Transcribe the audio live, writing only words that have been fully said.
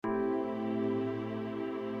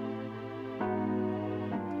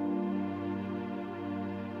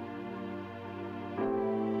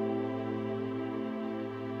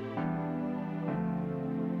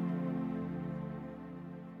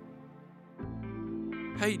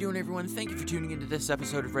How you doing, everyone? Thank you for tuning into this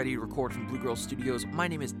episode of Ready to Record from Blue Girl Studios. My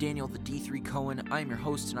name is Daniel the D3 Cohen. I am your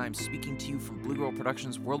host, and I am speaking to you from Blue Girl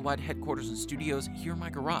Productions' worldwide headquarters and studios here in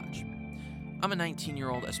my garage. I'm a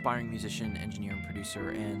 19-year-old aspiring musician, engineer, and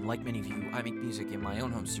producer, and like many of you, I make music in my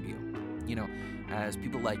own home studio. You know, as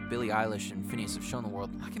people like Billie Eilish and Finneas have shown the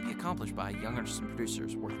world, a lot can be accomplished by young artists and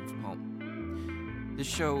producers working from home. This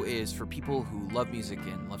show is for people who love music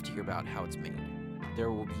and love to hear about how it's made. There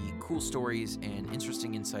will be cool stories and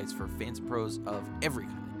interesting insights for fans and pros of every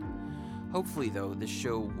kind. Hopefully, though, this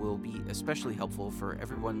show will be especially helpful for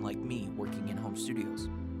everyone like me working in home studios.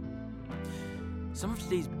 Some of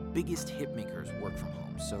today's biggest hit makers work from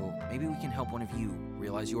home, so maybe we can help one of you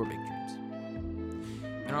realize your big dreams.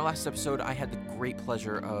 In our last episode, I had the great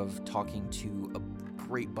pleasure of talking to a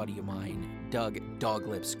great buddy of mine, Doug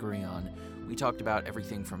Doglips Grion. We talked about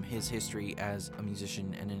everything from his history as a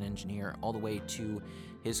musician and an engineer all the way to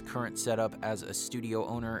his current setup as a studio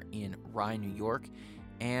owner in Rye, New York,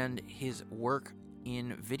 and his work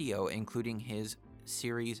in video, including his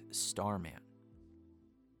series Starman.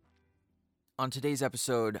 On today's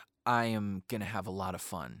episode, I am going to have a lot of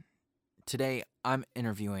fun. Today, I'm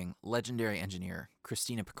interviewing legendary engineer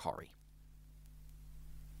Christina Peccari.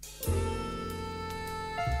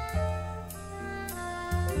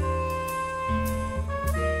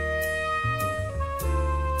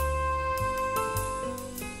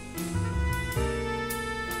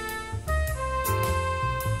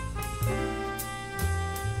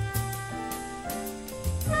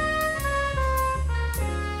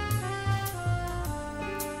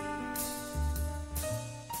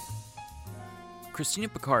 Christina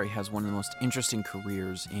Peccari has one of the most interesting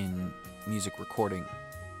careers in music recording.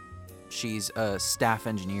 She's a staff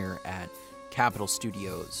engineer at Capitol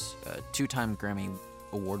Studios, a two-time Grammy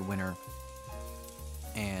Award winner,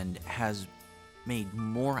 and has made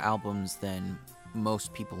more albums than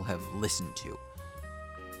most people have listened to.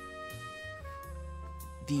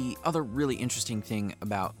 The other really interesting thing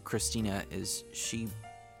about Christina is she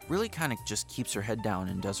really kind of just keeps her head down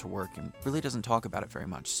and does her work and really doesn't talk about it very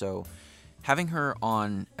much. So having her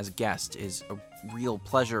on as a guest is a real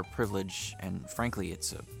pleasure, privilege, and frankly,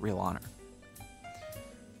 it's a real honor.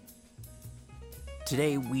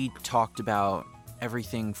 Today, we talked about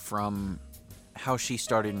everything from how she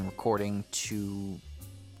started in recording to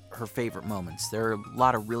her favorite moments. There are a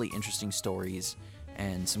lot of really interesting stories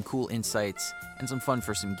and some cool insights and some fun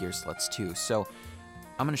for some gear sluts too. So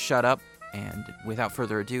I'm going to shut up, and without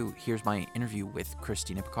further ado, here's my interview with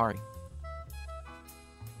Christina Peccari.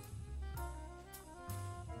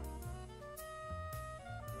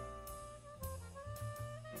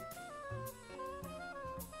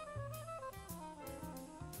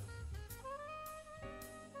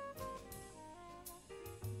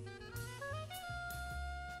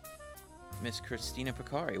 Miss Christina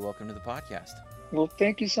Peccari, welcome to the podcast. Well,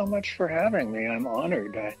 thank you so much for having me. I'm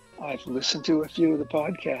honored. I've listened to a few of the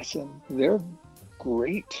podcasts, and they're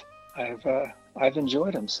great. I've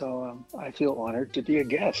enjoyed them, so I feel honored to be a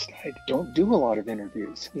guest. I don't do a lot of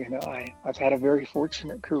interviews. You know, I've had a very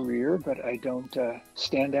fortunate career, but I don't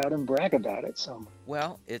stand out and brag about it. So,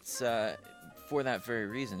 well, it's for that very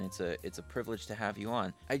reason, it's a privilege to have you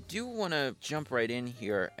on. I do want to jump right in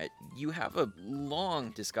here. You have a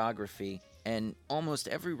long discography, and almost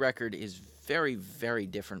every record is very, very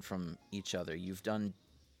different from each other. You've done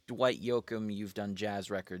Dwight Yoakam, you've done jazz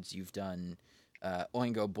records, you've done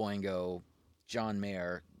Oingo Boingo, John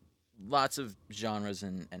Mayer, lots of genres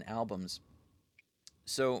and albums.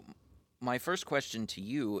 So my first question to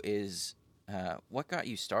you is, what got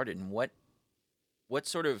you started, and what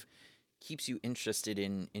sort of keeps you interested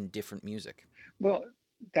in different music? well,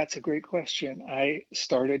 that's a great question. I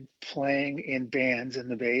started playing in bands in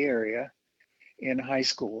the Bay Area in high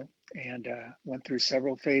school, and went through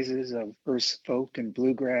several phases of first folk and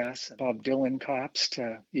bluegrass, Bob Dylan cops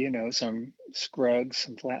to, some Scruggs,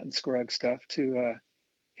 some Flatt and Scruggs stuff to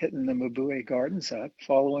hitting the Mabuhay Gardens up,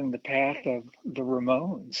 following the path of the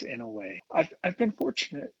Ramones in a way. I've been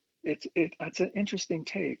fortunate. It's an interesting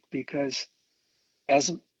take because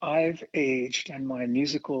as I've aged and my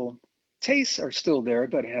musical tastes are still there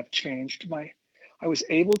but have changed, I was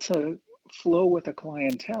able to flow with a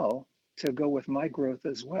clientele to go with my growth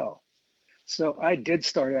as well. So I did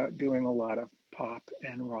start out doing a lot of pop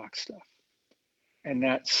and rock stuff, and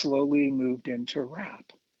that slowly moved into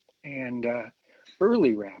rap, and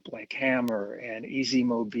early rap like Hammer and Easy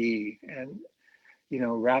Mo Bee, and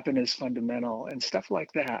Rapping is Fundamental and stuff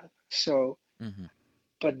like that. So,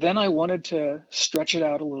 but then I wanted to stretch it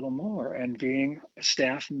out a little more, and being a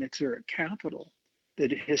staff mixer at Capitol, the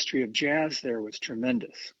history of jazz there was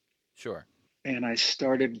tremendous. Sure. And I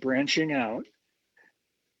started branching out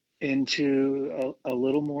into a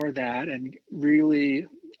little more of that and really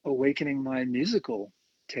awakening my musical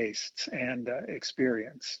tastes and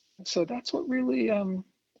experience. So that's what really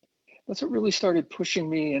started pushing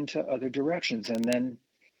me into other directions. And then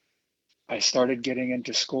I started getting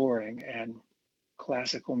into scoring and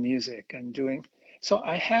classical music and doing. So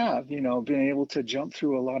I have, been able to jump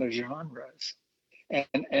through a lot of genres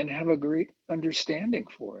and have a great understanding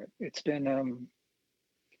for it.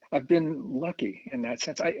 I've been lucky in that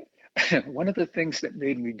sense. One of the things that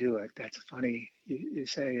made me do it, that's funny you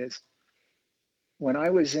say, is when I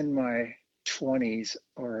was in my 20s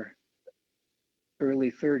or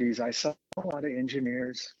early 30s, I saw a lot of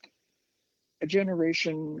engineers, a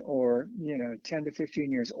generation or, 10 to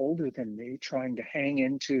 15 years older than me, trying to hang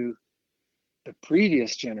into the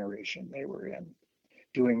previous generation they were in,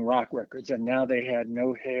 doing rock records. And now they had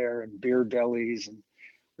no hair and beer bellies and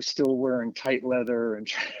were still wearing tight leather and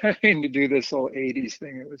trying to do this whole 80s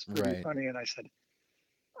thing. It was pretty Right. funny. And I said,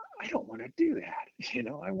 I don't want to do that.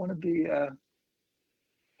 I want to be, I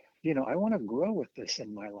want to grow with this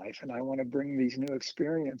in my life and I want to bring these new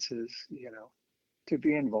experiences, to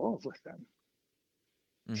be involved with them.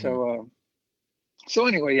 Mm-hmm. So, so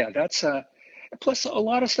anyway, yeah, that's, plus a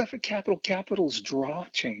lot of stuff at Capitol. Capitol's draw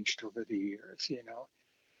changed over the years,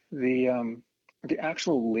 the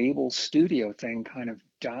actual label studio thing kind of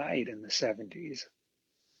died in the 70s.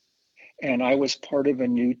 And I was part of a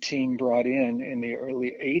new team brought in the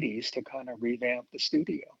early 80s to kind of revamp the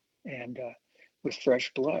studio and with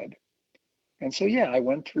fresh blood. And so, yeah, I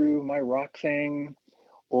went through my rock thing.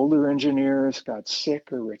 Older engineers got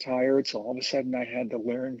sick or retired. So all of a sudden I had to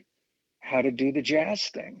learn how to do the jazz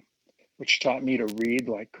thing, which taught me to read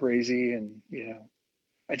like crazy. And,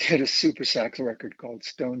 I did a super sax record called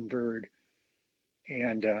Stone Bird.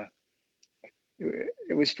 And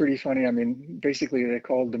it was pretty funny. I mean, basically, they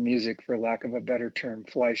called the music, for lack of a better term,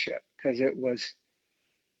 flyship, because it was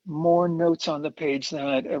more notes on the page than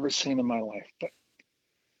I'd ever seen in my life. But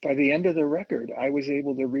by the end of the record, I was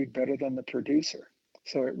able to read better than the producer.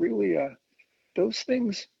 So it really, those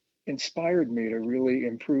things inspired me to really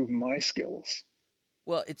improve my skills.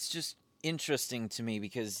 Well, it's just interesting to me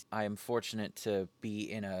because I am fortunate to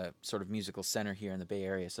be in a sort of musical center here in the Bay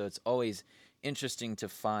Area. So it's always interesting to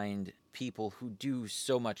find people who do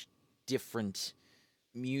so much different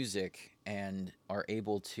music and are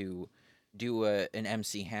able to do an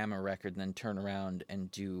MC Hammer record and then turn around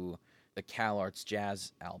and do the Cal Arts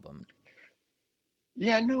Jazz album.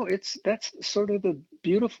 Yeah, no, that's sort of the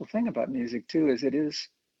beautiful thing about music too, is it is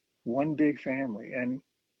one big family. And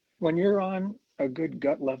when you're on a good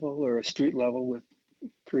gut level or a street level with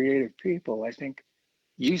creative people, I think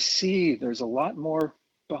you see there's a lot more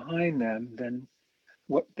behind them than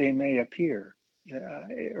what they may appear,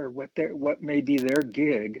 or what may be their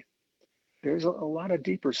gig. There's a lot of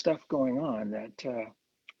deeper stuff going on that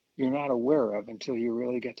you're not aware of until you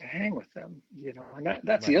really get to hang with them. And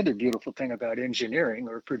that's the Right. other beautiful thing about engineering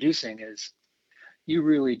or producing is you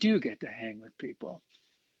really do get to hang with people.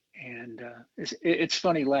 And it's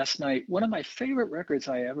funny. Last night, one of my favorite records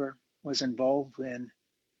I ever was involved in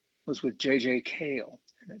was with J.J. Cale,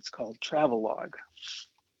 and it's called Travelogue.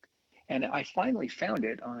 And I finally found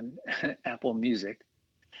it on Apple Music.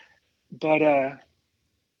 But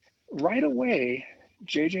right away,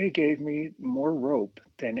 JJ gave me more rope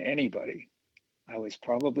than anybody. I was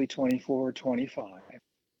probably 24, 25.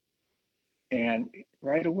 And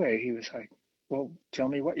right away, he was like, well, tell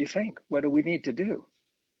me what you think. What do we need to do?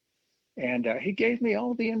 And he gave me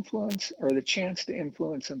all the influence or the chance to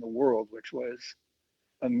influence in the world, which was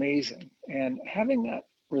amazing. And having that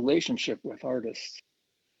relationship with artists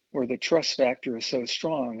where the trust factor is so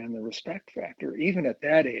strong and the respect factor, even at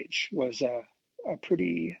that age, was a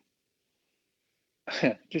pretty,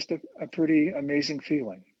 just a pretty amazing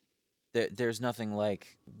feeling. There's nothing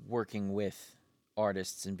like working with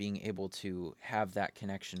artists and being able to have that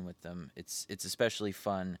connection with them. It's especially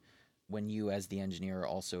fun when you, as the engineer, are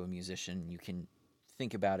also a musician. You can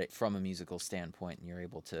think about it from a musical standpoint, and you're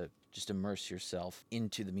able to just immerse yourself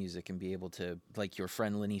into the music and be able to, like your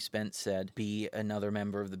friend Lenny Spence said, be another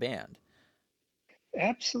member of the band.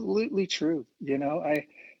 Absolutely true.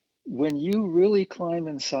 When you really climb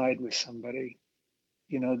inside with somebody,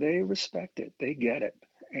 they respect it, they get it.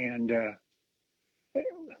 And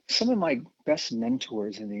some of my best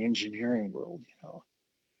mentors in the engineering world,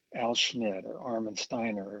 Al Schmidt or Armin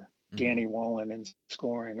Steiner or Mm-hmm. Danny Wallen in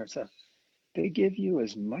scoring or stuff, they give you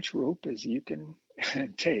as much rope as you can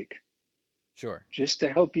take Sure. just to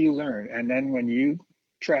help you learn. And then when you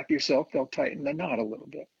trap yourself, they'll tighten the knot a little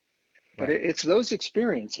bit. But Right. it's those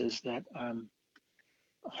experiences that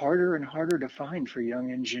harder and harder to find for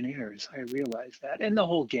young engineers. I realize that, and the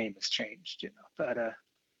whole game has changed, But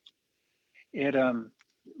it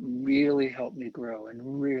really helped me grow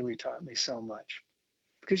and really taught me so much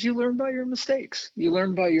because you learn by your mistakes, you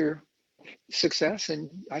learn by your success, and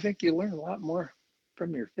I think you learn a lot more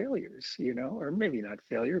from your failures, or maybe not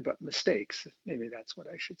failure, but mistakes. Maybe that's what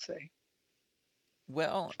I should say.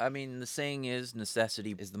 Well, I mean, the saying is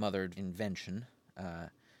necessity is the mother of invention. Uh,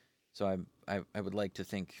 so I would like to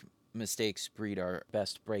think mistakes breed our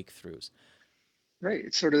best breakthroughs. Right.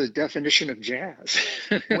 It's sort of the definition of jazz.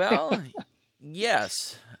 Well,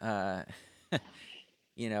 yes.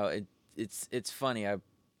 You know, it's funny.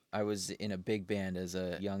 I was in a big band as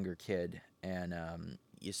a younger kid, and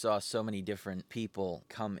you saw so many different people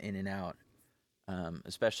come in and out.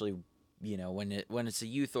 Especially, when it's a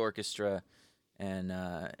youth orchestra,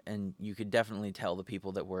 and you could definitely tell the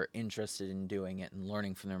people that were interested in doing it and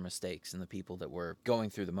learning from their mistakes, and the people that were going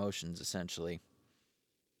through the motions, essentially.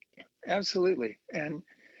 Absolutely. And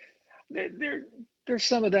there, there's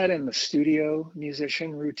some of that in the studio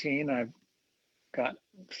musician routine. I've got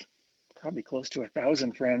probably close to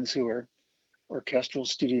 1,000 friends who are orchestral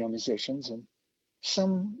studio musicians, and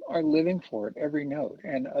some are living for it every note,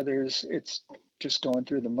 and others it's just going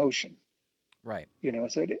through the motion. Right.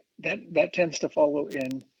 So that tends to follow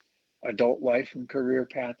in adult life and career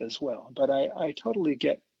path as well. But I totally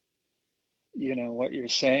get what you're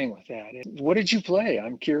saying with that. What did you play?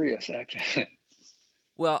 I'm curious, actually.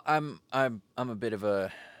 Well, I'm a bit of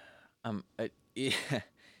a um a,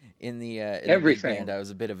 in the big band. Everything. I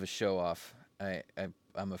was a bit of a show off.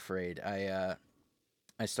 I'm afraid.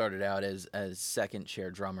 I started out as second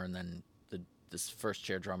chair drummer, and then this first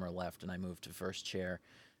chair drummer left, and I moved to first chair,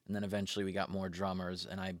 and then eventually we got more drummers,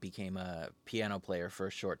 and I became a piano player for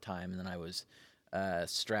a short time, and then I was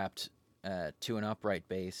strapped to an upright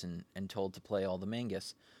bass and told to play all the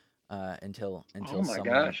Mingus Oh until my someone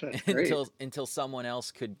gosh, that's great. until someone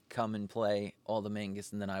else could come and play all the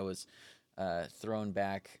Mingus, and then I was thrown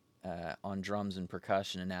back on drums and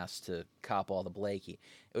percussion and asked to cop all the Blakey.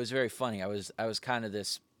 It was very funny. I was kind of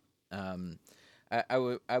this. Um, I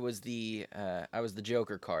was the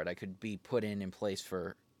Joker card. I could be put in place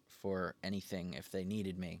for anything if they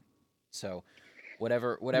needed me. So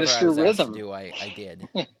whatever I Mr. was asked to Rhythm. do, I did.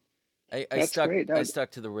 I That's stuck great. I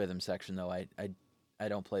stuck to the rhythm section though. I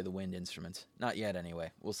don't play the wind instruments. Not yet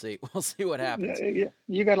anyway. We'll see. We'll see what Yeah, happens. yeah,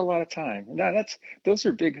 you got a lot of time. No, those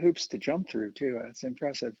are big hoops to jump through too. It's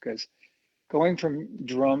impressive because going from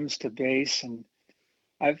drums to bass, and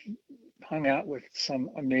I've hung out with some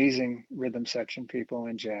amazing rhythm section people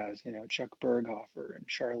in jazz, Chuck Berghofer and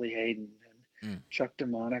Charlie Hayden and Mm. Chuck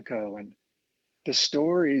DeMonico, and the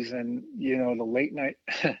stories and the late night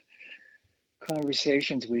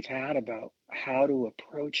conversations we've had about how to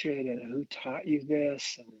approach it and who taught you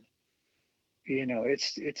this, and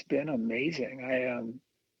it's been amazing.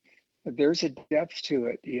 I There's a depth to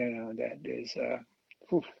it, that is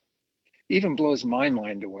even blows my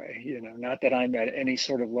mind away. Not that I'm at any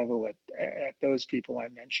sort of level at those people I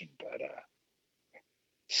mentioned, but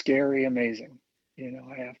scary, amazing.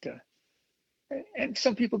 I have to, and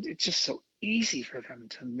some people, it's just so easy for them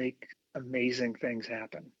to make amazing things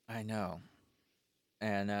happen. I know.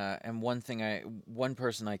 And one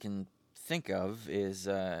person I can think of is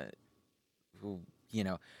who you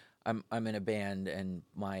know I'm in a band, and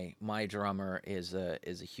my drummer is a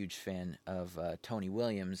huge fan of Tony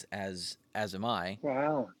Williams, as am I.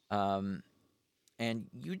 Wow. Um, and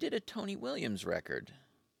you did a Tony Williams record.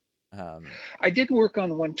 Um, I did work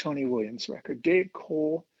on one Tony Williams record. Dave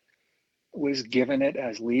Cole was given it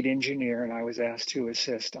as lead engineer, and I was asked to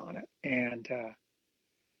assist on it. And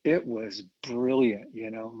it was brilliant.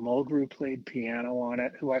 Mulgrew played piano on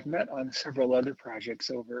it, who I've met on several other projects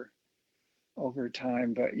over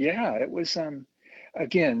time. But yeah, it was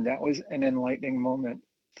again, that was an enlightening moment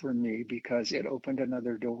for me because it opened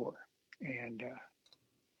another door. And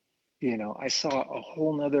I saw a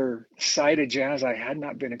whole nother side of jazz I had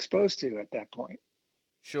not been exposed to at that point.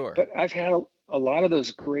 sure. But I've had a lot of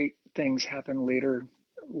those great things happen later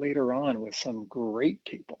on with some great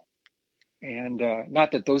people. And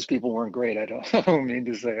not that those people weren't great. I don't mean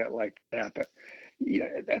to say it like that, but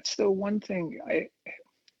that's the one thing I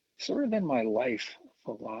sort of in my life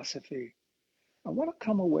philosophy. I want to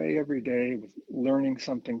come away every day with learning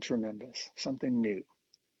something tremendous, something new,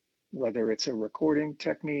 whether it's a recording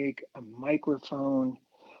technique, a microphone,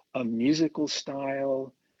 a musical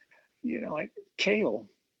style. Like Cale,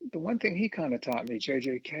 the one thing he kind of taught me,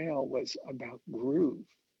 JJ Cale, was about groove,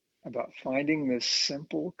 about finding this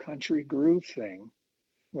simple country groove thing,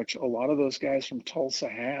 which a lot of those guys from Tulsa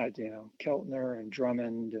had, Keltner and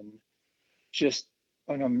Drummond, and just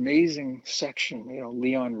an amazing section.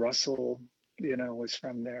 Leon Russell, was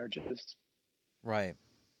from there. Just Right.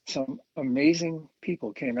 some amazing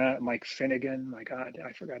people came out. Mike Finnegan, my God,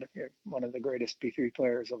 I forgot if you're one of the greatest B3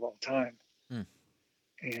 players of all time. Hmm.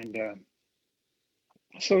 And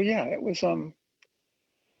so yeah, it was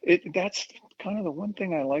that's kind of the one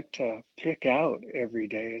thing I like to pick out every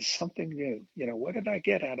day is something new. What did I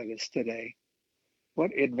get out of this today?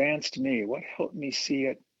 What advanced me? What helped me see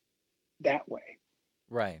it that way?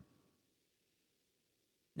 Right.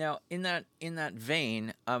 Now, in that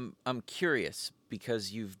vein, I'm curious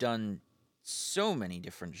because you've done so many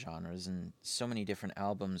different genres and so many different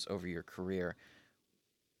albums over your career.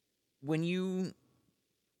 When you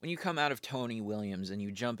when you come out of Tony Williams and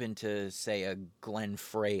you jump into, say, a Glenn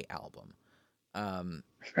Frey album, um,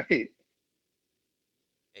 Right.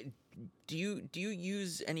 do you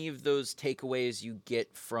use any of those takeaways you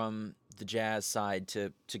get from the jazz side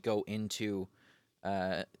to go into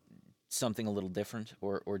uh, something a little different,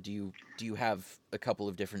 or do you have a couple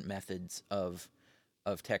of different methods of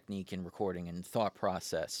technique and recording and thought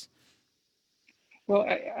process? Well,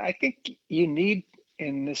 I think you need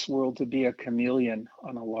in this world to be a chameleon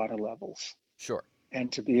on a lot of levels Sure.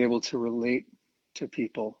 and to be able to relate to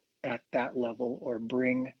people at that level or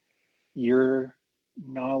bring your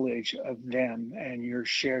knowledge of them and your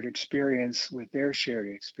shared experience with their shared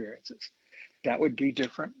experiences. That would be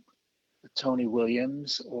different with Tony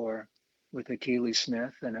Williams or with Akili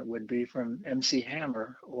Smith than it would be from MC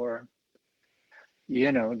Hammer or,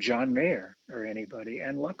 John Mayer or anybody.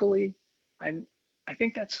 And luckily, I'm, I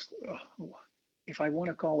think that's, if I want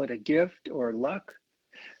to call it a gift or luck,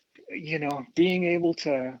 being able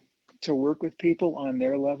to work with people on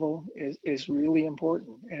their level is really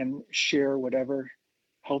important and share whatever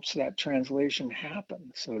helps that translation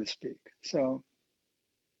happen, so to speak. So,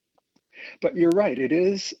 but you're right, it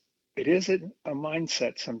is a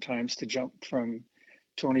mindset sometimes to jump from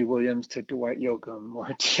Tony Williams to Dwight Yoakam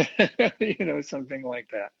or to, something like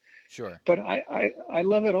that. Sure. But I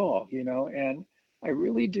love it all, and I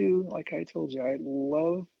really do, like I told you, I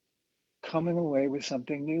love coming away with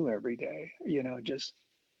something new every day. Just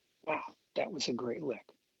wow, that was a great lick.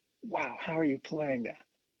 Wow, how are you playing that?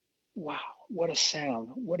 Wow, what a sound.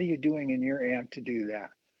 What are you doing in your amp to do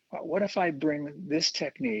that? Wow, what if I bring this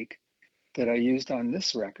technique that I used on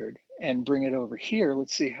this record and bring it over here?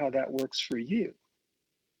 Let's see how that works for you.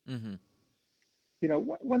 Mm-hmm.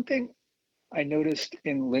 One thing I noticed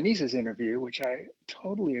in Lenny's interview, which I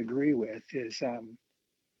totally agree with, is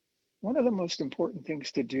one of the most important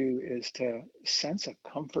things to do is to sense a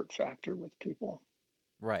comfort factor with people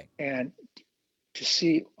Right. and to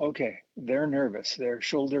see, okay, they're nervous, their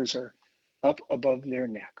shoulders are up above their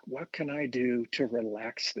neck. What can I do to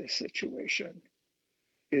relax this situation?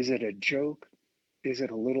 Is it a joke? Is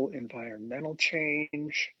it a little environmental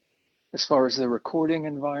change? As far as the recording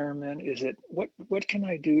environment, is it what can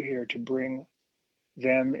I do here to bring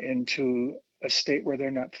them into a state where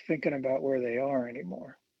they're not thinking about where they are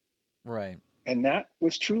anymore? Right. And that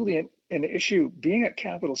was truly an issue. Being at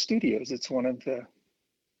Capitol Studios, it's one of the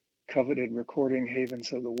coveted recording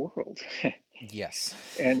havens of the world. Yes.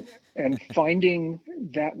 and and finding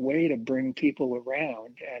that way to bring people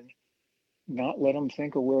around and not let them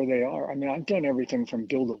think of where they are. I mean, I've done everything from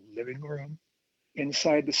build a living room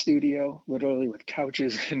inside the studio, literally with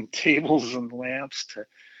couches and tables and lamps, to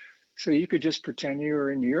so you could just pretend you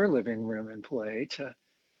were in your living room and play, to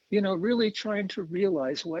really trying to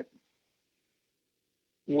realize what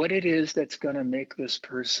it is that's going to make this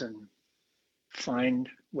person find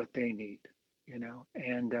what they need,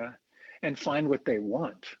 and find what they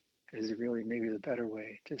want is really maybe the better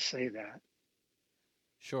way to say that.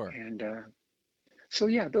 Sure. And so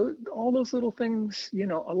yeah, all those little things,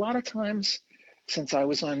 a lot of times since I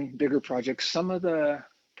was on bigger projects, some of the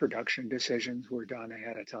production decisions were done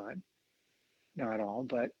ahead of time. Not all,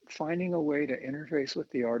 but finding a way to interface with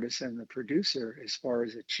the artist and the producer as far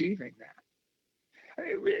as achieving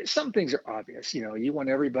that. Some things are obvious, you want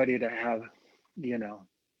everybody to have, you know,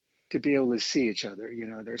 to be able to see each other, their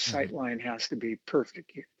Mm-hmm. sight line has to be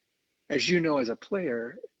perfect. As you know, as a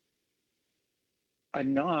player, a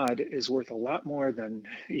nod is worth a lot more than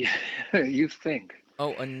you think.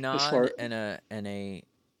 Oh, a As nod far and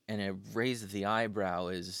a raise of the eyebrow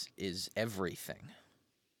is everything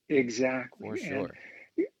for exactly, and sure.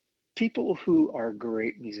 people who are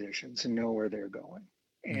great musicians know where they're going,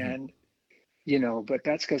 Mm-hmm. and but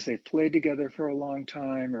that's because they've played together for a long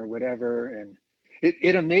time or whatever. And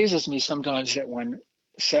it amazes me sometimes that when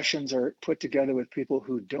sessions are put together with people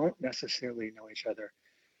who don't necessarily know each other,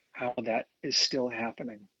 how that is still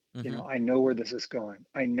happening. Mm-hmm. I know where this is going.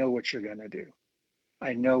 I know what you're going to do.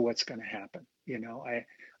 I know what's going to happen.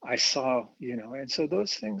 I saw, and so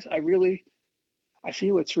those things I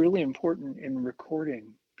feel it's really important in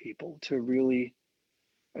recording people to really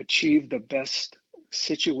achieve the best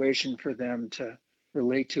situation for them to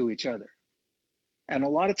relate to each other. And a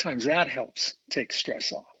lot of times that helps take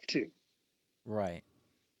stress off too. Right.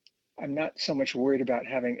 I'm not so much worried about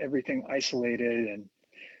having everything isolated and,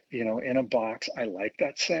 in a box. I like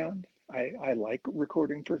that sound. I like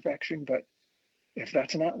recording perfection, but if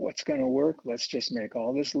that's not what's going to work, let's just make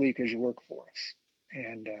all this leakage work for us.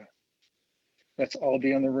 And let's all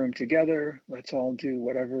be in the room together. Let's all do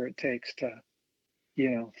whatever it takes to,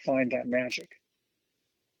 find that magic.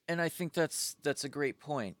 And I think that's a great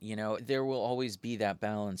point. You know, there will always be that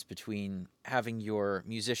balance between having your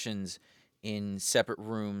musicians in separate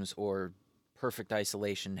rooms or perfect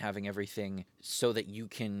isolation, having everything so that you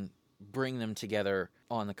can bring them together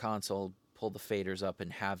on the console, pull the faders up,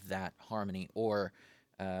 and have that harmony, or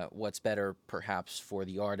what's better perhaps for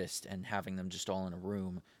the artist and having them just all in a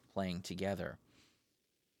room playing together.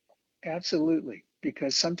 Absolutely.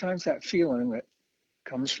 Because sometimes that feeling that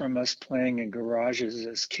comes from us playing in garages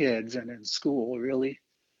as kids and in school really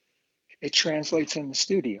it translates in the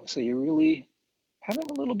studio. So you really having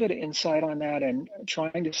a little bit of insight on that and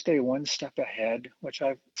trying to stay one step ahead, which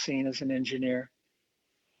I've seen as an engineer.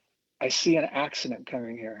 I see an accident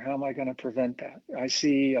coming here. How am I going to prevent that? I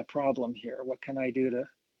see a problem here. What can I do to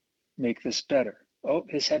make this better? Oh,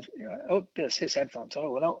 his headphones.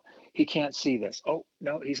 Oh, well, no, he can't see this. Oh,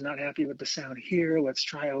 no, he's not happy with the sound here. Let's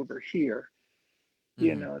try over here.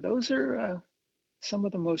 Mm-hmm. Those are some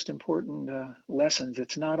of the most important lessons.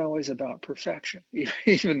 It's not always about perfection,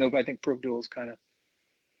 even though I think Pro Tools kind of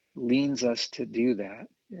leans us to do that.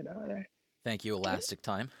 Thank you, Elastic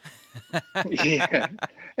Time. Yeah,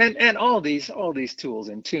 and all these tools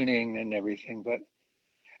and tuning and everything. But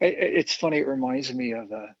it's funny. It reminds me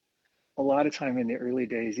of a lot of time in the early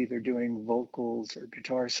days, either doing vocals or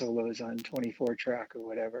guitar solos on 24 track or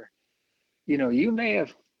whatever. You may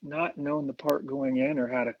have not known the part going in or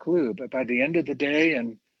had a clue, but by the end of the day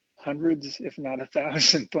and hundreds, if not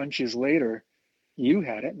 1,000 punches later, you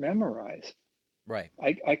had it memorized. Right.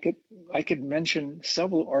 I could mention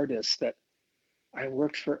several artists that I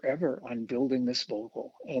worked forever on building this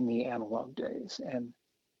vocal in the analog days. And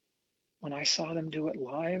when I saw them do it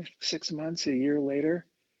live 6 months, a year later,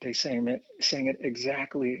 they sang it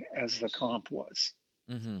exactly as the comp was.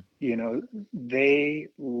 Mm-hmm. They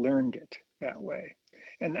learned it that way.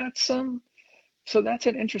 And so that's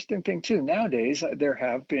an interesting thing too. Nowadays, there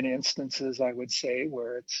have been instances, I would say,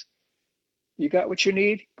 where it's you got what you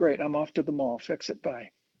need, great, I'm off to the mall, fix it,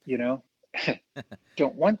 bye. You know,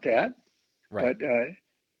 don't want that, Right. but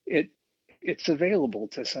it it's available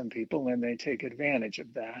to some people and they take advantage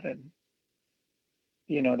of that. And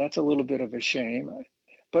that's a little bit of a shame.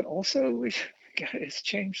 But also, God, it's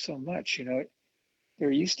changed so much.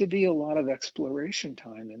 There used to be a lot of exploration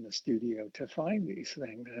time in the studio to find these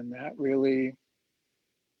things, and that really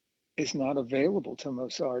is not available to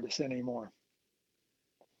most artists anymore.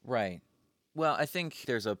 Right. Well, I think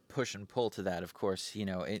there's a push and pull to that. Of course,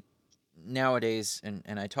 it nowadays,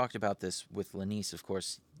 and I talked about this with Lanice. Of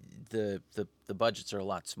course, the budgets are a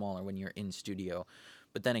lot smaller when you're in studio.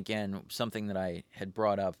 But then again, something that I had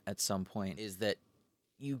brought up at some point is that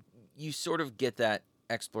you you sort of get that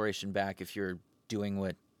exploration back if you're doing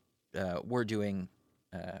what we're doing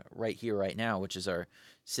right here, right now, which is our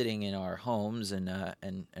sitting in our homes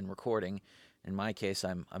and recording. In my case,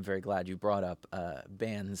 I'm very glad you brought up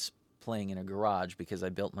bands playing in a garage because I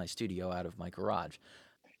built my studio out of my garage.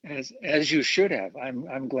 As you should have.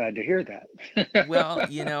 I'm glad to hear Well,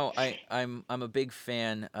 that. I'm a big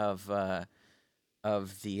fan of the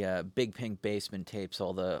Big Pink Basement tapes,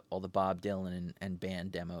 all the Bob Dylan and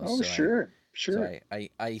band demos. Oh, So I sure, so sure.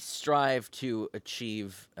 I strive to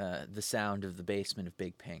achieve the sound of the basement of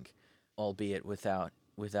Big Pink, albeit without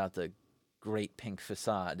the great pink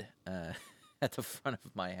facade at the front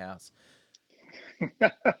of my house.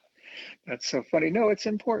 That's so funny. No, it's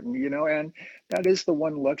important, and that is the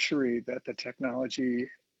one luxury that the technology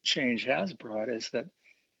change has brought is that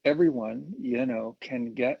everyone,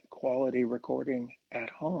 can get quality recording at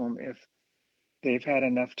home if they've had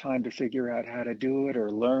enough time to figure out how to do it or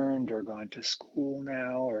learned or gone to school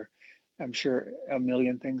now, or I'm sure a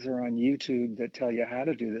million things are on YouTube that tell you how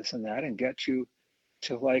to do this and that and get you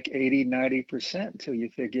to like 80, 90% till you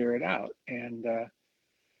figure it out. And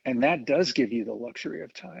that does give you the luxury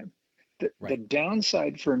of time. The Right.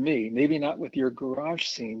 downside for me, maybe not with your garage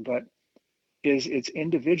scene, but is it's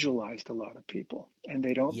individualized a lot of people and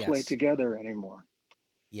they don't play Yes. together anymore.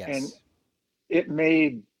 And Yes. it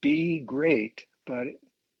may be great, but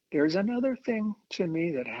There's another thing to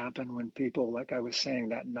me that happened when people, like I was saying,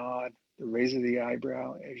 that nod, the raise of the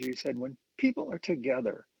eyebrow, as you said, when people are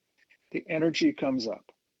together, the energy comes up,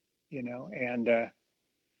 and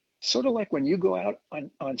sort of like when you go out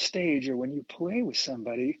on stage or when you play with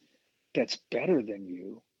somebody that's better than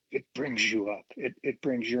you, it brings you up. It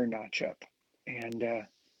brings your notch up. And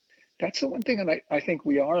that's the one thing that I think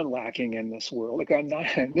we are lacking in this world. Like I'm not,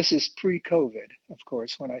 this is pre-COVID, of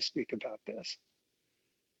course, when I speak about this.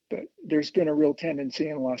 But there's been a real tendency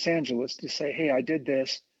in Los Angeles to say, hey, I did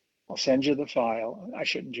this. I'll send you the file. I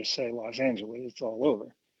shouldn't just say Los Angeles, it's all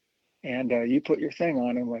over. And you put your thing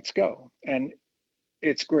on and let's go. And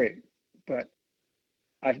it's great. But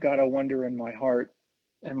I've got to wonder in my heart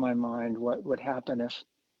and my mind what would happen if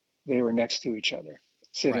they were next to each other,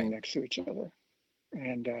 sitting Right. next to each other.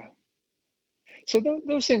 And so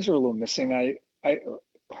those things are a little missing. I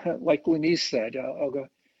like Lenise said, I'll go,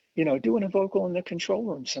 doing a vocal in the control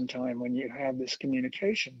room sometime when you have this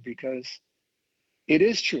communication, because it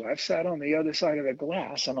is true. I've sat on the other side of the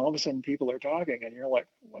glass and all of a sudden people are talking and you're like,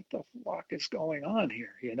 what the fuck is going on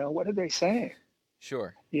here? What are they saying?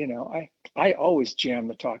 Sure. I always jam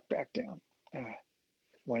the talk back down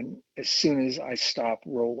when as soon as I stop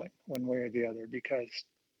rolling one way or the other, because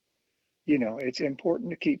it's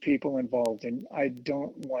important to keep people involved, and I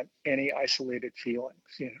don't want any isolated feelings.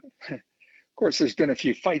 Of course, there's been a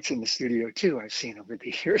few fights in the studio too. I've seen over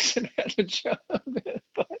the years and had a job,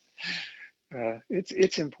 but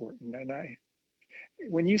it's important. And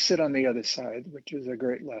when you sit on the other side, which is a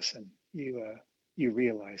great lesson, you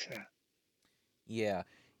realize that. Yeah.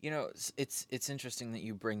 It's interesting that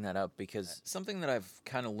you bring that up because something that I've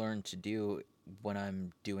kind of learned to do when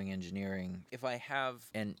I'm doing engineering, if I have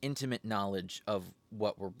an intimate knowledge of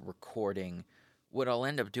what we're recording, what I'll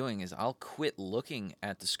end up doing is I'll quit looking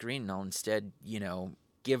at the screen and I'll instead,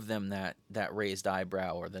 give them that raised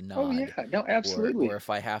eyebrow or the Oh yeah, nod, no, or absolutely, if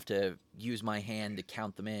I have to use my hand to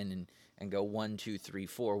count them in and go 1, 2, 3,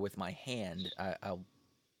 4 with my hand,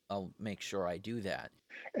 I'll make sure I do that.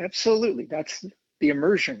 absolutely. That's the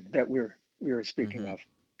immersion that we were speaking Hmm. of.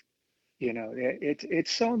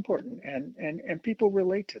 It's so important, and people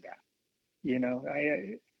relate to that.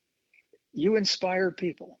 You inspire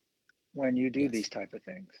people when you do these Yes. type of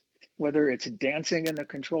things, whether it's dancing in the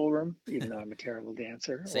control room, even though I'm a terrible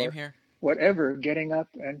dancer, Same or here. whatever, getting up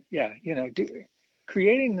and yeah,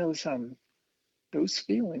 creating those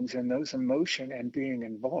feelings and those emotion and being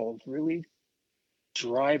involved really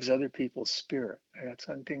drives other people's spirit. And that's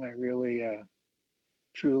something I really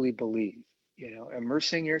truly believe.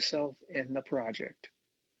 Immersing yourself in the project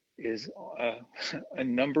is a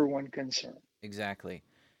number one concern. Exactly.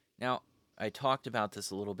 Now, I talked about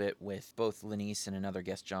this a little bit with both Lenise and another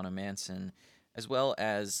guest, John O'Manson, as well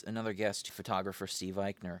as another guest, photographer Steve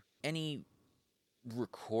Eichner. Any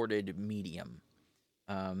recorded medium,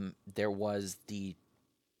 there was the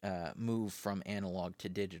move from analog to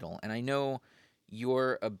digital. And I know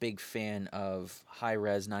you're a big fan of high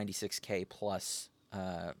res 96K plus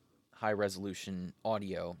high resolution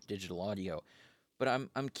audio, digital audio. But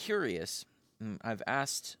I'm curious. I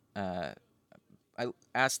asked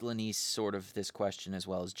Lenise sort of this question as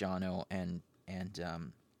well as Jono and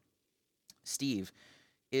Steve.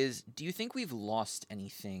 Is do you think we've lost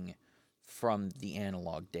anything from the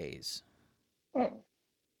analog days? Oh,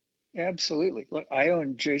 absolutely. Look, I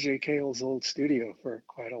owned JJ Cale's old studio for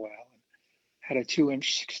quite a while and had a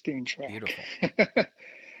 2-inch 16 track Beautiful.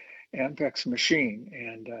 Ampex machine.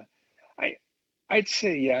 And I, I'd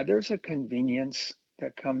say, yeah, there's a convenience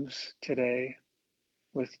that comes today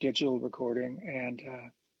with digital recording, and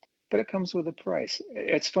but it comes with a price.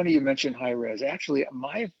 It's funny you mentioned high res. Actually,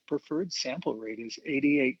 my preferred sample rate is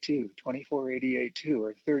 88.2, 24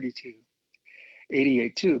 or 32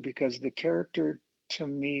 because the character to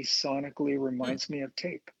me sonically Hmm. reminds me of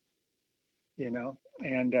tape, and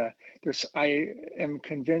I am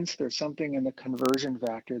convinced there's something in the conversion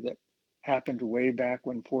factor that happened way back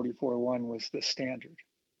when 44.1 was the standard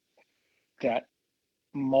that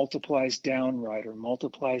multiplies downright or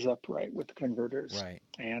multiplies upright with converters. Right.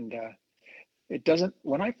 And it doesn't,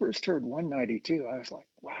 when I first heard 192, I was like,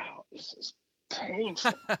 wow, this is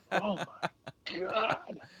painful. Oh my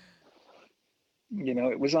God.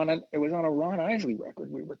 It was on a Ron Isley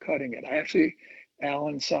record. We were cutting it.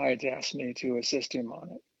 Alan Sides asked me to assist him on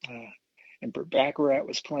it. And Burt Baccarat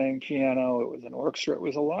was playing piano. It was an orchestra. It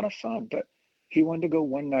was a lot of fun, but he wanted to go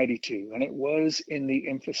 192, and it was in the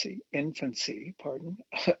infancy, pardon,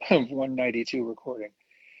 of 192 recording.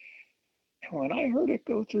 And when I heard it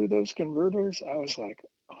go through those converters, I was like,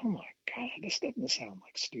 "Oh my God, this doesn't sound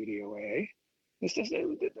like Studio A. This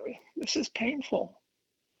is painful."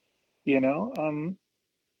 You know, um,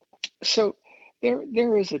 So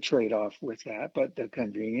there is a trade-off with that, but the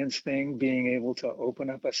convenience thing, being able to open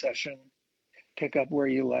up a session, pick up where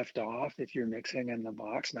you left off if you're mixing in the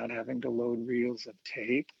box, not having to load reels of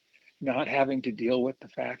tape, not having to deal with the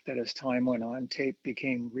fact that as time went on, tape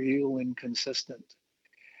became real inconsistent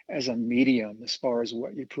as a medium as far as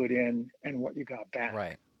what you put in and what you got back.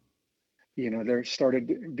 Right. There started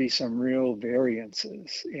to be some real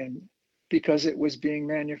variances in because it was being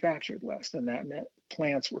manufactured less, and that meant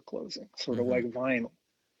plants were closing, sort of Mm-hmm. like vinyl.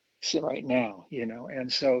 So right now,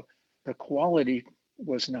 and so the quality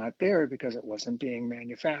was not there because it wasn't being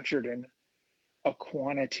manufactured in a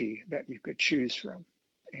quantity that you could choose from.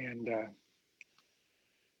 And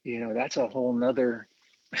that's a whole nother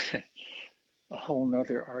a whole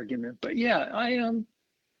nother argument. But yeah, I am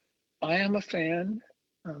a fan,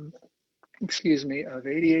 um, excuse me, of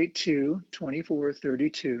 88.2,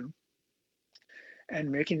 2432, and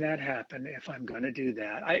making that happen. If I'm going to do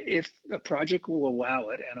that, if a project will allow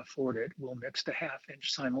it and afford it, we'll mix the half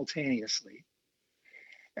inch simultaneously,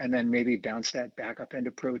 and then maybe bounce that back up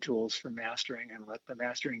into Pro Tools for mastering and let the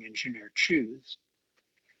mastering engineer choose.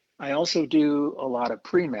 I also do a lot of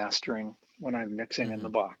pre-mastering when I'm mixing in Mm-hmm. the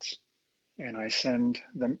box, and I send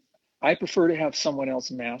them. I prefer to have someone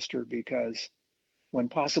else master because when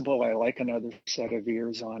possible, I like another set of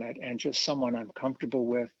ears on it and just someone I'm comfortable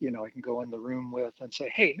with, I can go in the room with and say,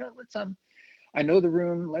 hey, no, I know the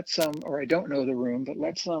room, or I don't know the room, but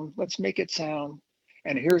let's make it sound.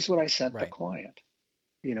 And here's what I sent the Right. client.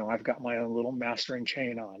 I've got my own little mastering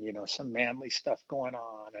chain on, some manly stuff going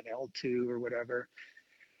on, an L2 or whatever.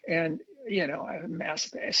 And, I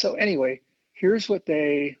masked. So anyway, here's what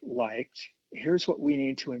they liked. Here's what we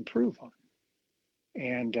need to improve on.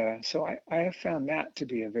 And so I have found that to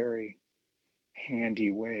be a very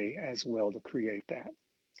handy way as well to create that,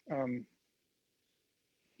 um,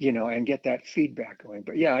 and get that feedback going.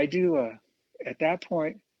 But yeah, I do. At that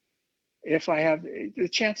point, if I have the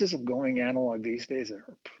chances of going analog these days are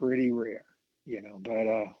pretty rare,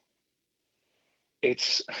 but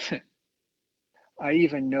it's, I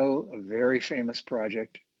even know a very famous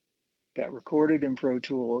project that recorded in Pro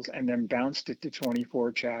Tools and then bounced it to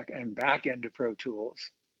 24 track and back into Pro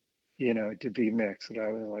Tools, to be mixed. And I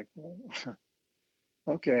was like, well,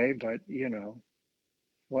 okay, but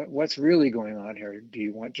what's really going on here? Do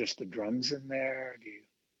you want just the drums in there? Do you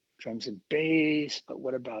drums and bass? But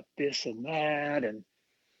what about this and that? And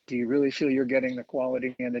do you really feel you're getting the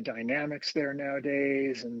quality and the dynamics there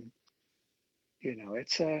nowadays? And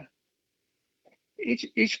it's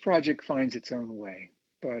each project finds its own way.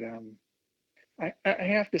 But I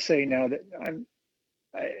have to say now that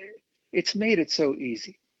I, it's made it so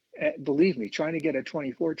easy. Believe me, trying to get a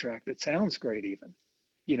 24 track that sounds great even,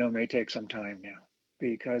 may take some time now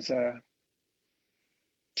because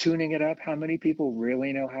tuning it up, how many people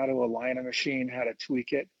really know how to align a machine, how to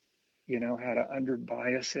tweak it, how to under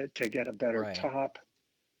bias it to get a better Right. top.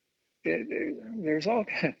 There's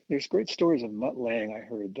there's great stories of Mutt Lang. I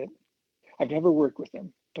heard that I've never worked with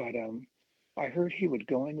him, but I heard he would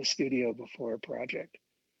go in the studio before a project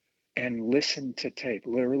and listen to tape,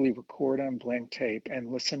 literally record on blank tape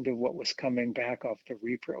and listen to what was coming back off the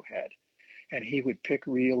repro head. And he would pick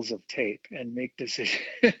reels of tape and make decisions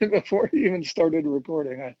before he even started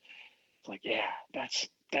recording. I was like, yeah, that's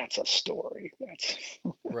a story. That's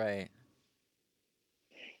Right.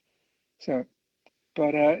 so.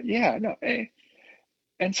 But yeah, no.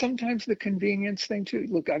 And sometimes the convenience thing too.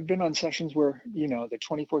 Look, I've been on sessions where the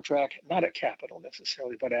 24 track, not at Capitol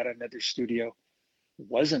necessarily, but at another studio,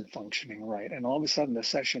 wasn't functioning right, and all of a sudden the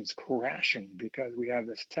session's crashing because we have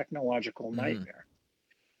this technological Mm-hmm. nightmare.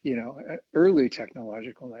 Early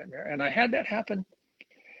technological nightmare. And I had that happen.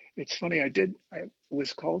 It's funny, I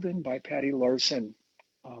was called in by Patty Larson,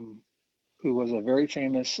 um, who was a very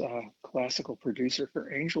famous classical producer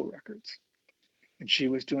for Angel Records. And she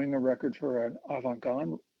was doing a record for an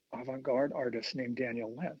avant-garde artist named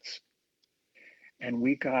Daniel Lentz. And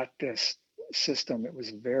we got this system, it was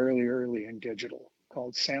very early in digital,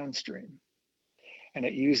 called Soundstream. And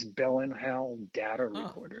it used Bell and Howell data Huh.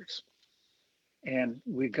 recorders. And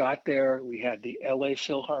we got there, we had the LA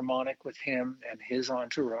Philharmonic with him and his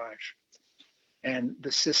entourage, and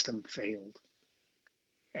the system failed.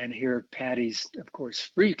 And here Patty's, of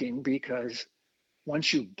course, freaking because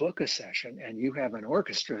once you book a session and you have an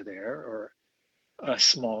orchestra there or a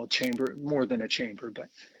small chamber, more than a chamber, but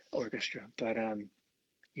orchestra. But,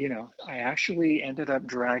 I actually ended up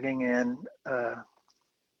dragging in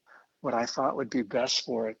what I thought would be best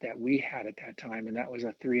for it that we had at that time, and that was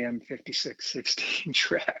a 3M 5616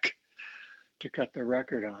 track to cut the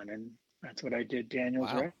record on, and that's what I did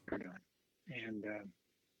Daniel's Wow. record on. And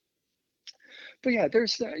But yeah,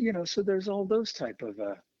 there's so there's all those type of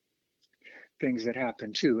things that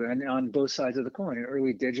happen too, and on both sides of the coin,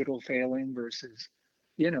 early digital failing versus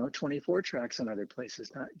 24 tracks in other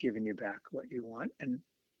places not giving you back what you want, and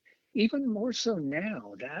even more so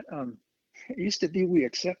now that it used to be we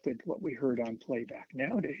accepted what we heard on playback.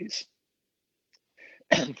 Nowadays,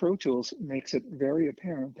 Pro Tools makes it very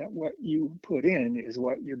apparent that what you put in is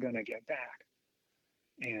what you're going to get back.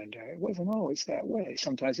 And it wasn't always that way.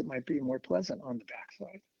 Sometimes it might be more pleasant on the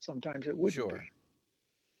backside. Sometimes it wouldn't be. Sure.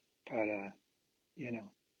 But you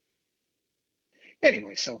know,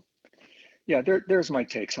 anyway. So yeah, there's my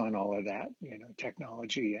takes on all of that.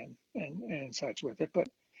 Technology and such with it. But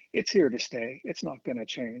it's here to stay. It's not going to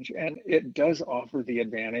change, and it does offer the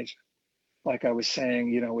advantage, like I was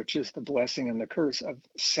saying, which is the blessing and the curse of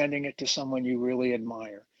sending it to someone you really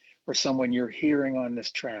admire, or someone you're hearing on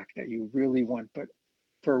this track that you really want, but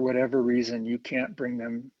for whatever reason you can't bring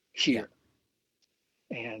them Yeah. here.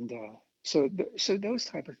 And so those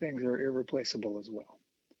type of things are irreplaceable as well.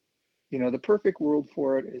 The perfect world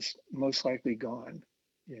for it is most likely gone,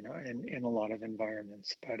 in a lot of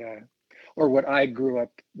environments, but or what I grew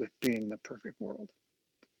up with being the perfect world,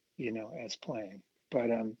 as playing. But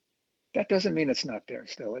that doesn't mean it's not there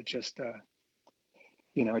still. It just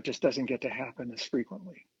it just doesn't get to happen as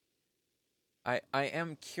frequently. I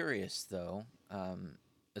am curious though,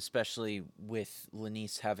 especially with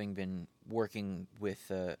Lanice having been working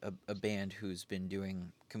with a band who's been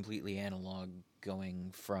doing completely analog,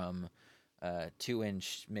 going from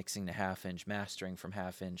 2-inch mixing to half-inch, mastering from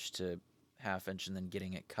half-inch to half-inch, and then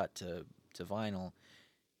getting it cut to vinyl.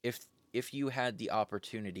 If if you had the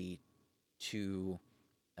opportunity to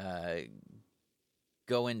uh,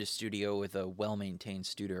 go into studio with a well-maintained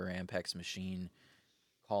Studer or Ampex machine,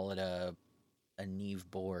 call it a Neve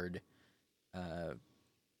board, uh,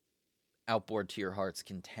 outboard to your heart's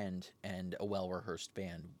content, and a well-rehearsed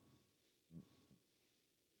band.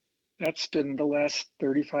 That's been the last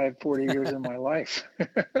 35, 40 years of my life.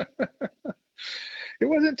 It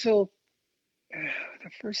wasn't until the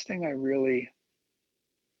first thing I really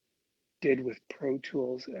did with Pro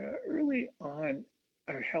Tools early on.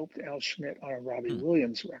 I helped Al Schmidt on a Robbie Hmm.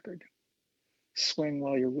 Williams record, Swing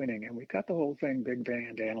While You're Winning, and we got the whole thing big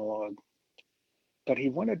band analog, but he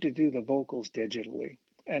wanted to do the vocals digitally.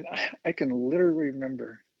 And I can literally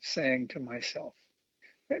remember saying to myself,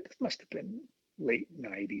 this must have been late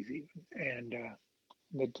 90s even, and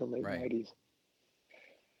mid to late Right. 90s,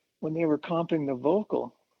 when they were comping the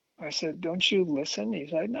vocal. I said, don't you listen?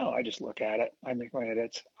 He's like, no, I just look at it. I make my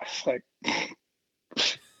edits. I was like,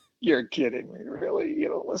 you're kidding me, really? You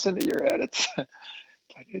don't listen to your edits? But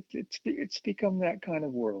it's become that kind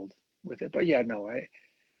of world with it. But yeah, no,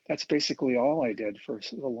 that's basically all I did for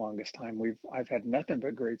the longest time. I've had nothing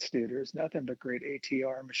but great Studers, nothing but great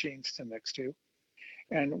ATR machines to mix to,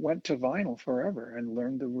 and went to vinyl forever and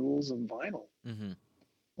learned the rules of vinyl. Mm-hmm.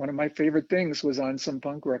 One of my favorite things was on some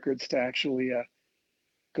punk records to actually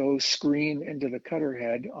go screen into the cutter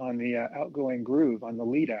head on the outgoing groove on the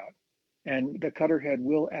lead out. And the cutter head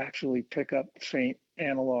will actually pick up faint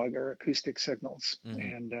analog or acoustic signals. Mm-hmm.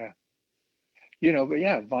 And, but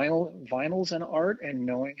yeah, vinyl's an art, and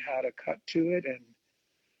knowing how to cut to it and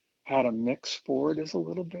how to mix forward is a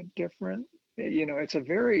little bit different. It's a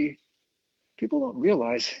very, people don't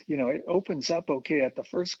realize, it opens up okay at the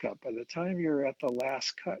first cut. By the time you're at the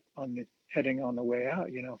last cut on the heading on the way out,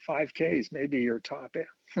 5Ks, maybe your top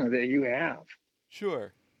that you have.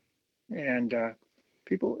 Sure. And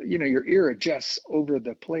people, your ear adjusts over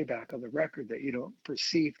the playback of the record that you don't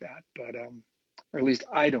perceive that, but or at least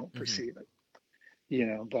I don't Mm-hmm. perceive it,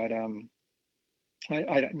 but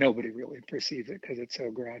nobody really perceives it because it's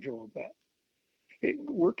so gradual. But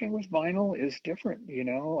working with vinyl is different,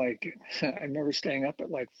 like I remember staying up at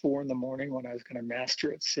like 4 in the morning when I was going to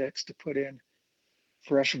master at 6 to put in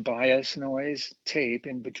fresh bias noise tape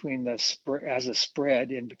in between as a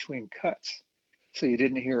spread in between cuts, so you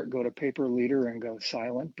didn't hear it go to paper leader and go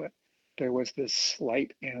silent, but there was this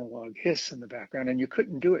slight analog hiss in the background, and you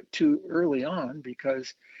couldn't do it too early on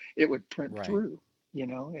because it would print Right. through, in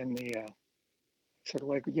the sort of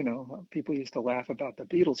like, people used to laugh about the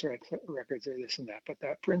Beatles records or this and that, but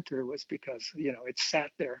that print through was because, it sat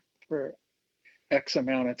there for X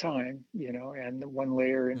amount of time, and one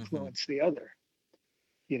layer Mm-hmm. influenced the other,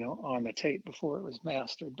 on the tape before it was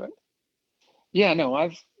mastered. But yeah, no,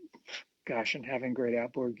 gosh, and having great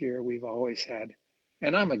outboard gear, we've always had,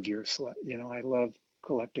 and I'm a gear slut, I love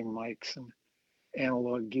collecting mics and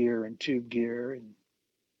analog gear and tube gear. And,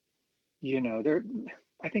 there,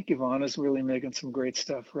 I think Ivana's really making some great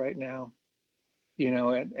stuff right now,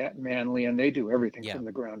 at Manly, and they do everything Yeah. from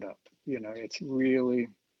the ground up. It's really,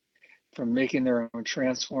 from making their own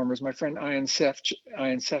transformers. My friend Ian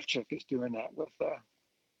Sefchuk is doing that with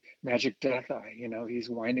Magic Death Eye. He's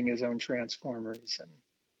winding his own transformers, and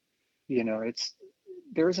it's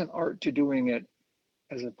there's an art to doing it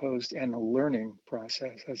as opposed and a learning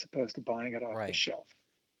process as opposed to buying it off the Right. shelf.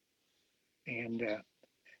 And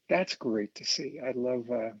that's great to see. I love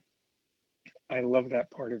that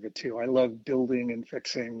part of it too. I love building and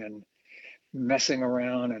fixing and messing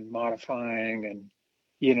around and modifying.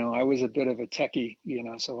 And I was a bit of a techie,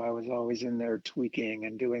 so I was always in there tweaking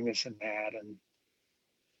and doing this and that. And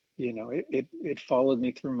it followed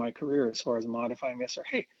me through my career as far as modifying this. Or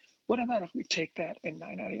hey, what about if we take that in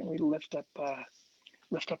 990 and we lift up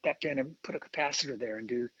that bin and put a capacitor there and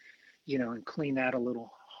do, and clean that a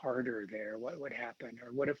little harder there? What would happen?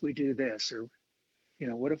 Or what if we do this? Or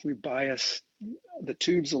what if we bias the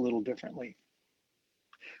tubes a little differently?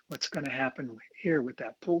 What's going to happen here with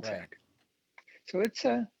that pull Right. tech? So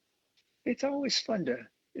it's always fun to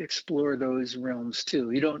explore those realms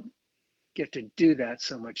too. You don't get to do that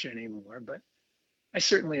so much anymore, but I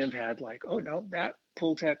certainly have had like, oh no, that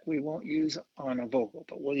pull tech we won't use on a vocal,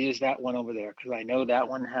 but we'll use that one over there because I know that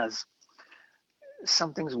one has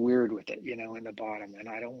something's weird with it, in the bottom, and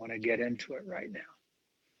I don't want to get into it right now.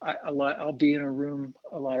 I'll be in a room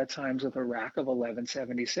a lot of times with a rack of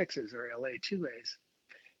 1176s or LA2As,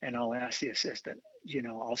 and I'll ask the assistant,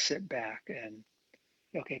 I'll sit back and,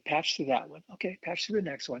 okay, patch through that one. Okay, patch through the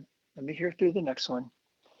next one. Let me hear through the next one.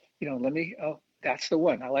 Oh, that's the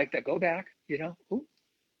one. I like that. Go back, Ooh.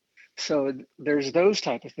 So there's those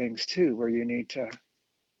type of things too, where you need to,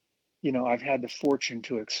 I've had the fortune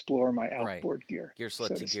to explore my Right. outboard gear, Gear slut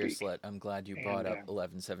so to to gear speak. slut. I'm glad you brought And up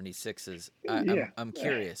 1176s. yeah, I'm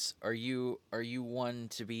curious. Are you one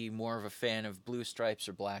to be more of a fan of blue stripes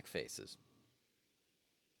or black faces?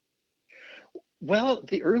 well,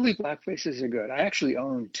 the early black faces are good. I actually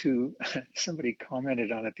own two. Somebody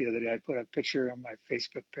commented on it the other day. I put a picture on my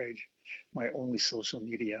Facebook page, my only social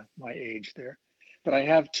media, my age there. But I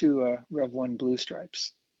have two Rev 1 blue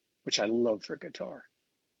stripes, which I love for guitar.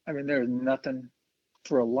 I mean, there's nothing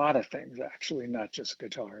for a lot of things, actually, not just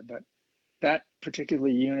guitar, but that particular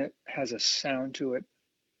unit has a sound to it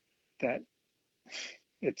that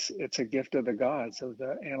it's a gift of the gods, of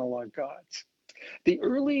the analog gods. The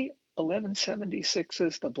early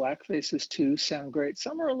 1176s, the black faces too, sound great.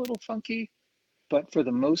 Some are a little funky, but for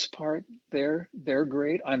the most part, they're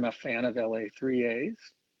great. I'm a fan of LA3As,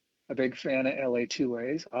 a big fan of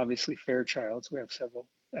LA2As. Obviously, Fairchilds. We have several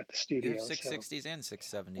at the You have studio, so 660s and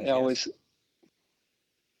I 670s, yes? always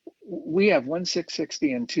we have one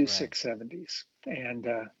 660 and two Right. 670s, and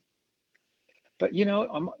but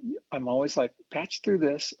I'm always like, patch through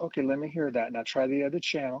this. Okay, let me hear that. Now try the other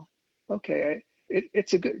channel. Okay,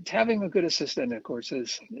 it's a good having a good assistant, of course,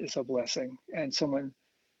 is a blessing, and someone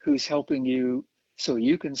who's helping you so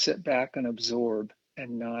you can sit back and absorb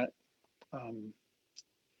and um,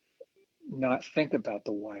 not think about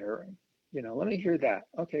the wiring. Let me hear that.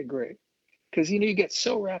 Okay, great. Because you get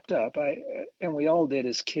so wrapped up. And we all did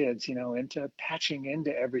as kids, into patching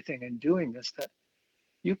into everything and doing this that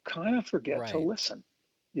you kind of forget to Right. listen.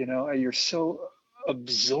 You're so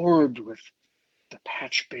absorbed with the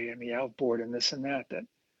patch bay and the outboard and this and that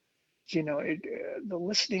the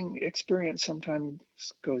listening experience sometimes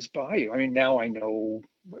goes by you. I mean, now I know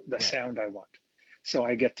the Right. sound I want, so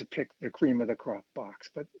I get to pick the cream of the crop box.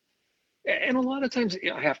 But and a lot of times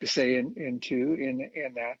I have to say in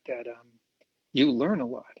that you learn a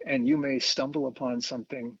lot and you may stumble upon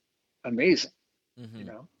something amazing, you Mhm.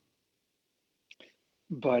 know.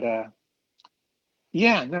 But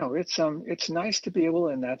yeah, no, it's nice to be able,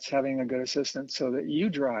 and that's having a good assistant so that you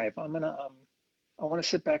drive. I want to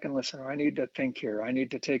sit back and listen, or I need to think here. I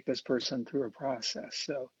need to take this person through a process.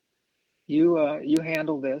 So you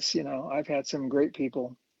handle this. I've had some great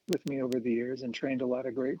people with me over the years and trained a lot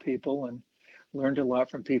of great people and learned a lot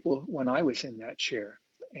from people when I was in that chair.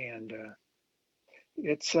 And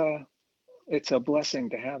it's it's a blessing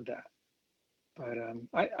to have that. But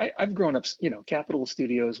I've grown up. Capitol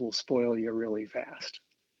Studios will spoil you really fast.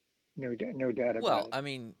 No doubt about Well, it. I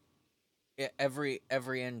mean, every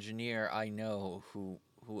engineer I know who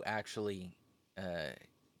actually uh,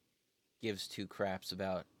 gives two craps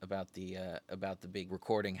about the big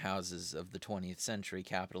recording houses of the 20th century,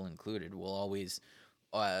 Capitol included, will always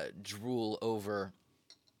drool over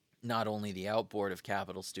not only the outboard of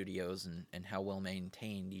Capitol Studios and how well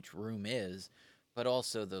maintained each room is, but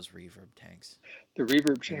also those reverb tanks. The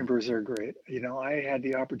reverb And chambers are great. I had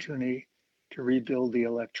the opportunity to rebuild the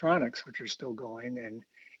electronics, which are still going, in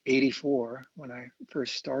 '84 when I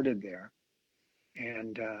first started there.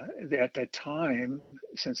 And at that time,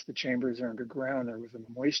 since the chambers are underground, there was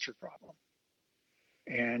a moisture problem.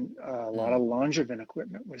 And a lot Mm, of Longevin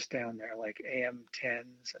equipment was down there, like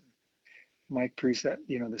AM10s and Mike preset,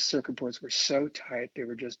 the circuit boards were so tight, they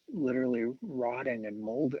were just literally rotting and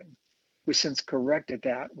molding. We since corrected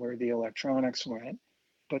that where the electronics went,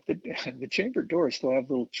 but the, the chamber doors still have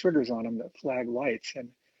little triggers on them that flag lights. And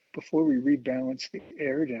before we rebalanced the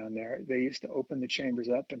air down there, they used to open the chambers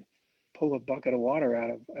up and pull a bucket of water out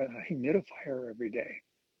of a humidifier every day.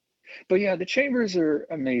 But yeah, the chambers are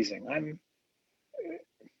amazing.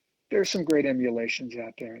 There's some great emulations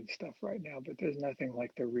out there and stuff right now, but there's nothing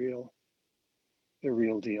like the real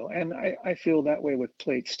deal. And I feel that way with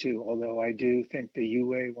plates too, although I do think the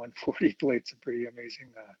UA 140 plate's a pretty amazing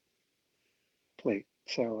plate.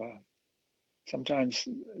 So sometimes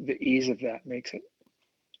the ease of that makes it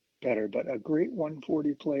better, but a great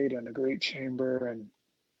 140 plate and a great chamber and,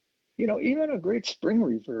 even a great spring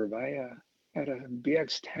reverb. I had a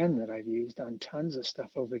BX10 that I've used on tons of stuff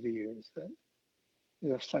over the years that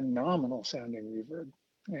is a phenomenal sounding reverb.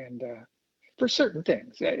 And for certain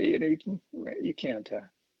things, you can't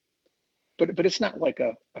but it's not like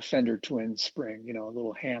a Fender Twin spring, a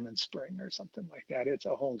little Hammond spring or something like that. It's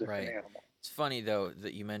a whole different right. animal. It's funny though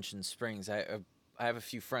that you mentioned springs. I have a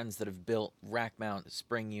few friends that have built rack mount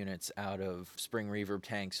spring units out of spring reverb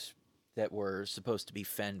tanks that were supposed to be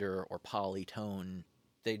Fender or Polytone.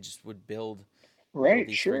 They just would build Right,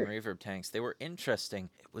 these spring sure. reverb tanks. They were interesting.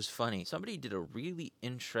 It was funny. Somebody did a really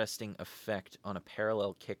interesting effect on a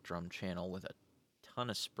parallel kick drum channel with a ton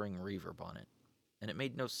of spring reverb on it. And it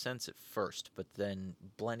made no sense at first, but then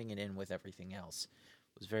blending it in with everything else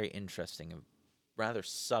was very interesting and rather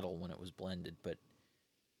subtle when it was blended, but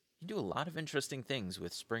you can do a lot of interesting things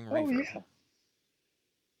with spring Oh reverb. yeah,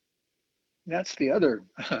 that's the other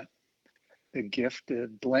the gift.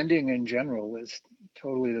 Blending in general is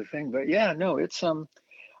totally the thing. But yeah, no, it's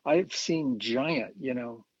I've seen giant,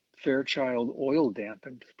 Fairchild oil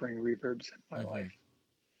dampened spring reverbs in my Mm-hmm. life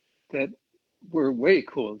that were way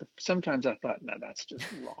cool. Sometimes I thought, no, that's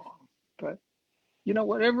just wrong. But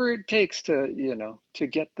whatever it takes to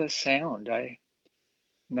get the sound, I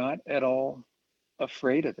not at all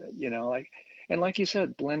afraid of it, like and like you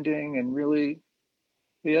said, blending and really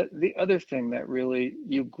the other thing that really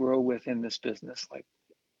you grow with in this business, like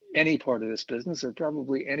any part of this business or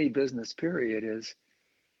probably any business period, is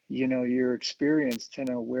your experience to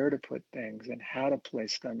know where to put things and how to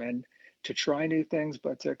place them and to try new things,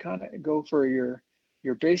 but to kind of go for your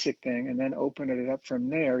basic thing and then open it up from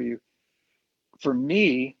there. For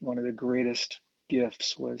me, one of the greatest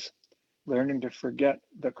gifts was learning to forget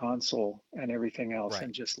the console and everything else Right.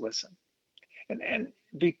 and just listen. And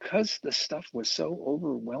because the stuff was so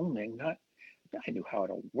overwhelming, not I knew how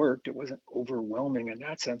it all worked. It wasn't overwhelming in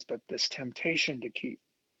that sense, but this temptation to keep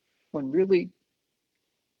when really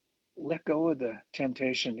let go of the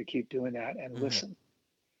temptation to keep doing that and Mm-hmm. listen.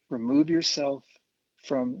 Remove yourself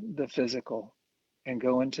from the physical and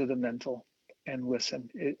go into the mental and listen.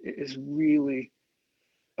 It is really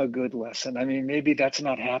a good lesson. I mean, maybe that's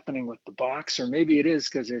not happening with the box, or maybe it is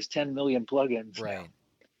because there's 10 million plugins now. Right.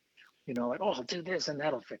 Like, oh, I'll do this and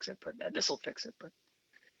that'll fix it, but this will fix it. But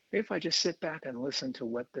if I just sit back and listen to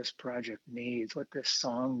what this project needs, what this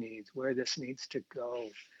song needs, where this needs to go,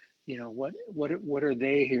 what are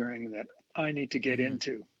they hearing that I need to get Mm-hmm.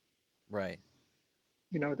 into? Right.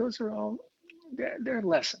 Those are all they're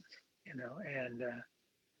lessons, and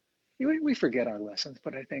we forget our lessons,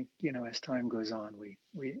 but I think as time goes on,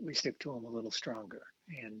 we stick to them a little stronger,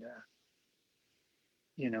 and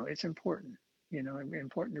it's important.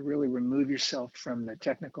 Important to really remove yourself from the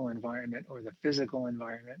technical environment or the physical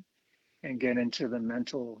environment and get into the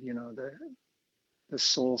mental, the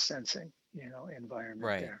soul sensing, environment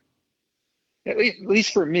Right. there. At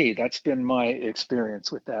least for me, that's been my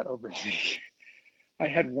experience with that over the years. I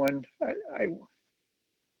had one.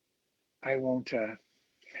 I won't.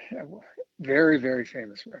 Very very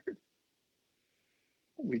famous record.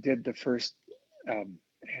 We did the first,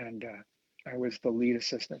 and I was the lead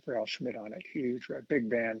assistant for Al Schmidt on it. Huge, big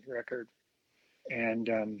band record. And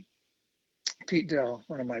Pete Dell,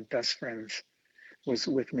 one of my best friends, was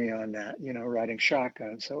with me on that. Riding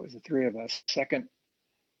shotgun. So it was the three of us. Second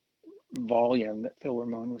volume that Phil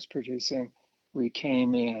Ramone was producing, we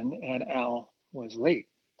came in and Al was late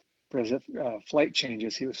because of flight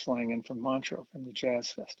changes. He was flying in from Montreux from the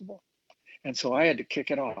jazz festival. And so I had to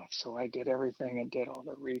kick it off. So I did everything and did all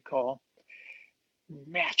the recall,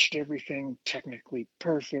 matched everything technically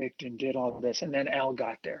perfect and did all this. And then Al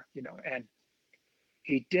got there, and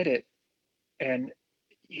he did it and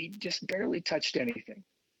he just barely touched anything.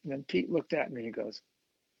 And then Pete looked at me and he goes,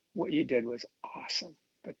 what you did was awesome,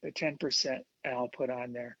 but the 10% Al put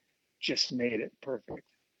on there just made it perfect.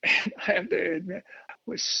 And I have to admit, I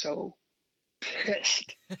was so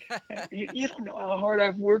pissed. You don't know how hard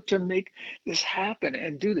I've worked to make this happen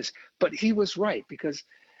and do this. But he was right, because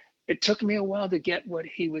it took me a while to get what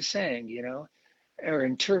he was saying, or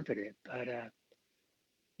interpret it. But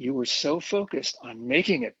you were so focused on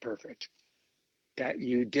making it perfect that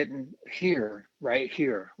you didn't hear right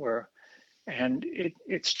here where, and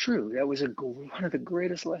it's true. That was one of the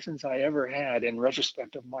greatest lessons I ever had in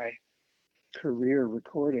retrospect of my career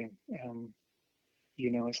recording.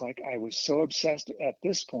 It's like I was so obsessed at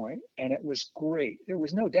this point, and it was great. There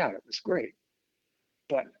was no doubt it was great.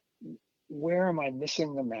 But where am I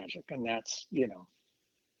missing the magic? And that's,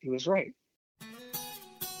 he was right.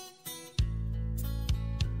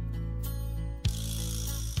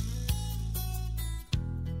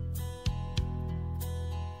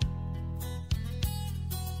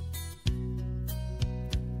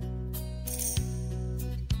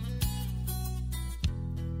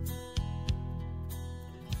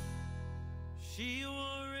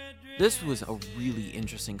 This was a really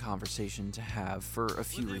interesting conversation to have for a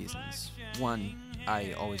few reasons. One,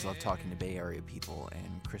 I always love talking to Bay Area people,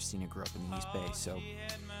 and Christina grew up in the East Bay, so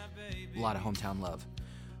a lot of hometown love.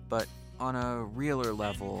 But on a realer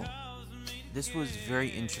level, this was very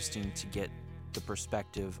interesting to get the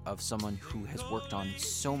perspective of someone who has worked on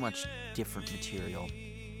so much different material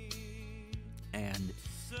and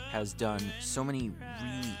has done so many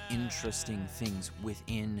really interesting things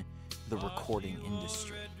within the recording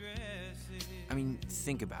industry. I mean,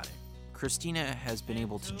 think about it. Christina has been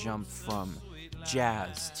able to jump from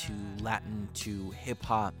jazz to Latin to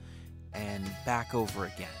hip-hop and back over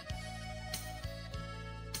again.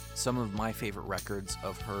 Some of my favorite records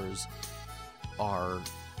of hers are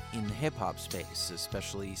in the hip-hop space,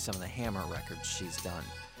 especially some of the Hammer records she's done.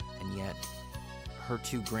 And yet, her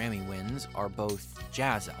 2 Grammy wins are both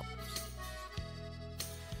jazz albums.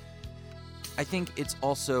 I think it's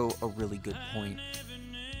also a really good point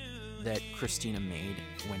that Christina made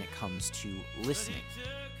when it comes to listening.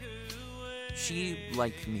 She,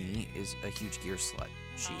 like me, is a huge gear slut.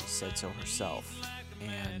 She said so herself.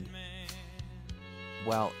 And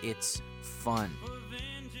while it's fun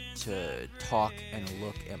to talk and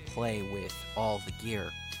look and play with all the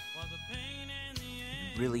gear,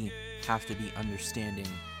 you really have to be understanding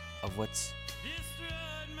of what's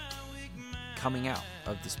coming out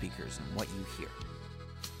of the speakers and what you hear.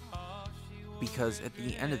 Because at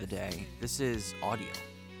the end of the day, this is audio,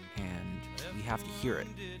 and we have to hear it.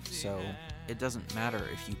 So it doesn't matter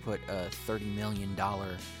if you put a $30 million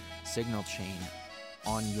signal chain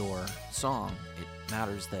on your song. It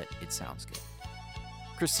matters that it sounds good.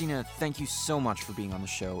 Christina, thank you so much for being on the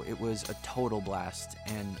show. It was a total blast,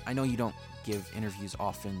 and I know you don't give interviews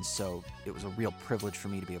often, so it was a real privilege for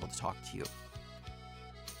me to be able to talk to you.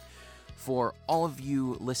 For all of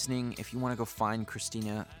you listening, if you want to go find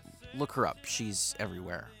Christina, look her up. She's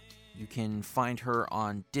everywhere. You can find her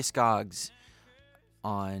on Discogs,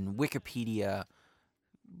 on Wikipedia,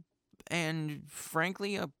 and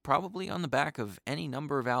frankly, probably on the back of any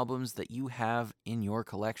number of albums that you have in your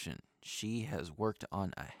collection. She has worked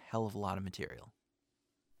on a hell of a lot of material.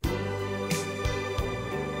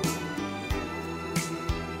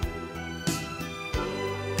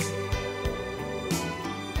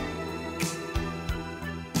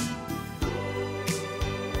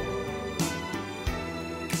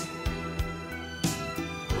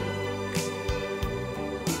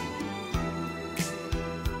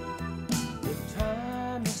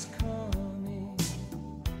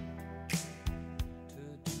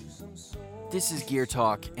 This is Gear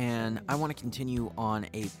Talk, and I want to continue on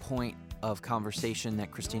a point of conversation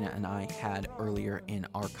that Christina and I had earlier in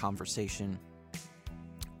our conversation,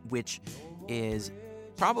 which is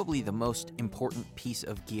probably the most important piece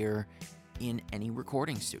of gear in any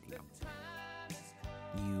recording studio.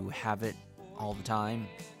 You have it all the time.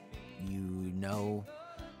 You know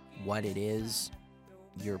what it is.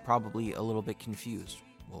 You're probably a little bit confused.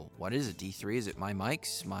 Well, what is it, D3? Is it my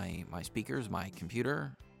mics, my speakers, my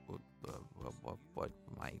computer? What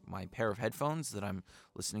my pair of headphones that I'm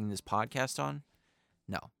listening to this podcast on?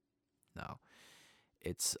 No.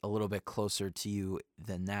 It's a little bit closer to you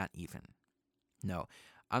than that even. No,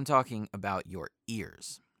 I'm talking about your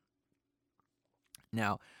ears.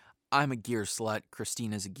 Now, I'm a gear slut.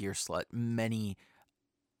 Christina's a gear slut. Many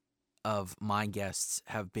of my guests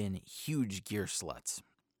have been huge gear sluts,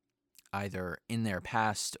 either in their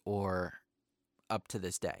past or up to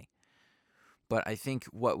this day. But I think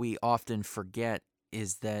what we often forget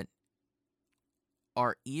is that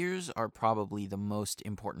our ears are probably the most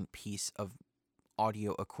important piece of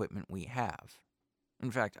audio equipment we have.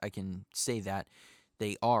 In fact, I can say that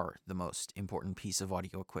they are the most important piece of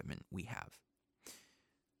audio equipment we have.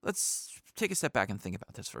 Let's take a step back and think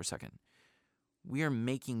about this for a second. We are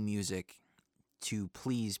making music to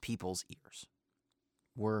please people's ears.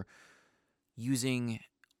 We're using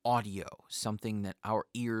audio, something that our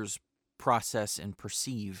ears process and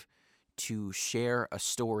perceive, to share a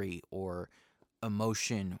story or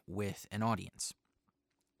emotion with an audience.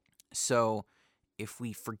 So if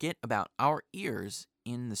we forget about our ears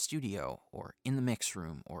in the studio or in the mix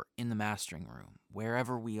room or in the mastering room,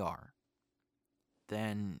 wherever we are,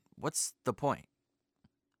 then what's the point?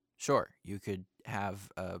 Sure, you could have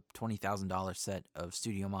a $20,000 set of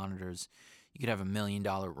studio monitors. You could have $1 million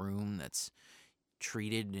room that's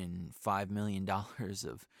treated in $5 million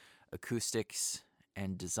of acoustics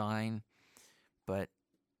and design. But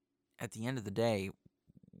at the end of the day,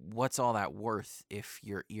 what's all that worth if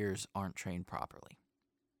your ears aren't trained properly?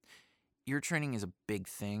 Ear training is a big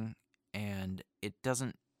thing, and it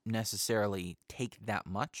doesn't necessarily take that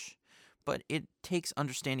much, but it takes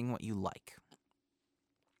understanding what you like.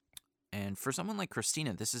 And for someone like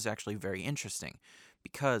Christina, this is actually very interesting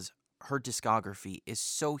because her discography is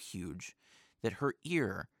so huge that her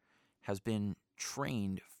ear has been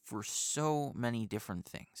trained for so many different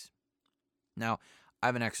things. Now, I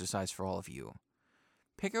have an exercise for all of you.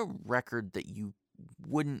 Pick a record that you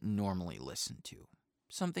wouldn't normally listen to.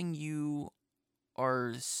 Something you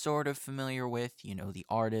are sort of familiar with, you know the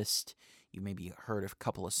artist, you maybe heard a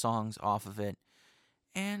couple of songs off of it,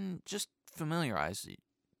 and just familiarize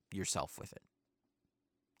yourself with it.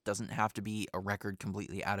 Doesn't have to be a record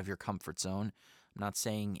completely out of your comfort zone. I'm not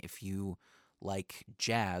saying if you like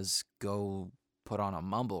jazz, go put on a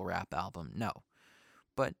mumble rap album. No.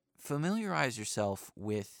 But familiarize yourself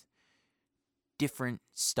with different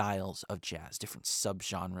styles of jazz, different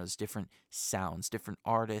subgenres, different sounds, different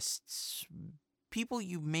artists, people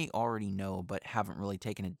you may already know but haven't really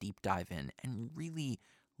taken a deep dive in, and really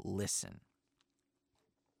listen.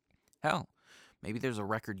 Hell, maybe there's a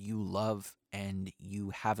record you love and you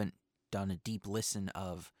haven't done a deep listen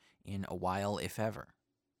of in a while, if ever.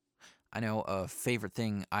 I know a favorite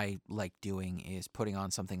thing I like doing is putting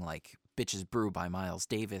on something like Bitches Brew by Miles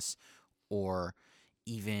Davis, or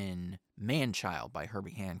even Man-Child by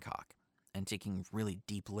Herbie Hancock, and taking really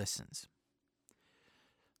deep listens.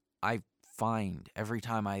 I find every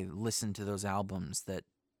time I listen to those albums that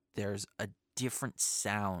there's a different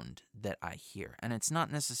sound that I hear. And it's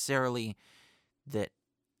not necessarily that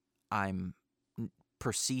I'm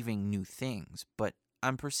perceiving new things, but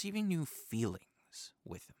I'm perceiving new feelings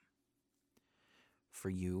with them. For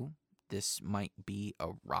you, this might be a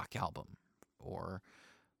rock album, or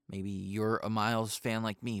maybe you're a Miles fan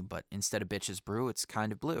like me, but instead of Bitches Brew, it's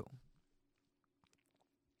Kind of Blue.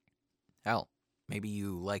 Hell, maybe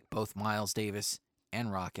you like both Miles Davis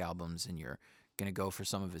and rock albums, and you're going to go for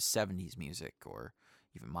some of his 70s music, or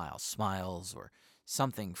even Miles Smiles, or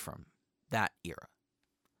something from that era.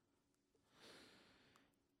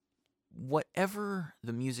 Whatever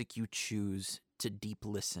the music you choose to deep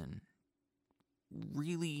listen,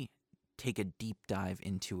 really take a deep dive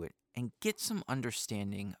into it and get some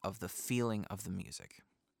understanding of the feeling of the music.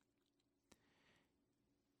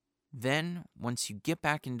 Then, once you get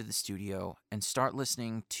back into the studio and start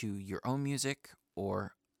listening to your own music,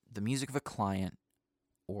 or the music of a client,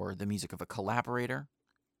 or the music of a collaborator,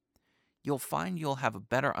 you'll find you'll have a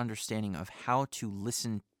better understanding of how to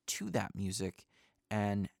listen to that music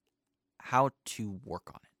and how to work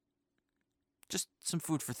on it. Just some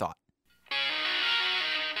food for thought.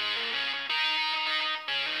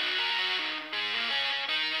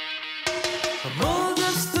 I'm all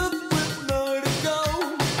dressed up with nowhere to go,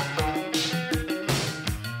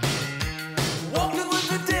 walking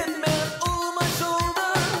with a dead man over my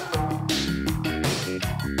shoulder.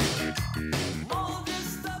 I'm all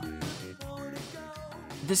dressed up with nowhere to go.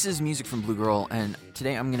 This is Music from Blue Girl, and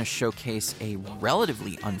today I'm going to showcase a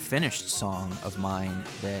relatively unfinished song of mine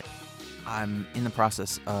that I'm in the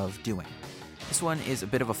process of doing. This one is a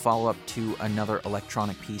bit of a follow-up to another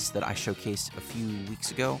electronic piece that I showcased a few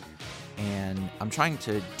weeks ago, and I'm trying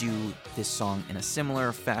to do this song in a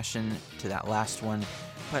similar fashion to that last one,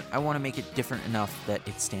 but I want to make it different enough that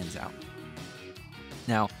it stands out.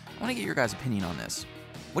 Now, I want to get your guys' opinion on this.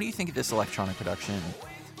 What do you think of this electronic production?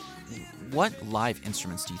 What live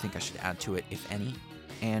instruments do you think I should add to it, if any?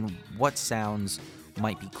 And what sounds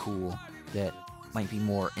might be cool that might be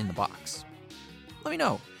more in the box? Let me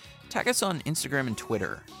know. Tag us on Instagram and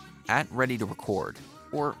Twitter @ReadyToRecord,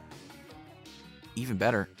 or even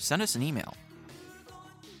better, send us an email,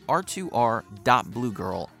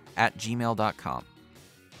 r2r.bluegirl@gmail.com.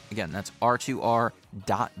 Again, that's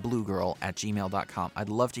r2r.bluegirl@gmail.com. I'd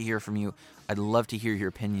love to hear from you. I'd love to hear your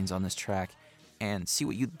opinions on this track and see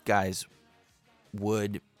what you guys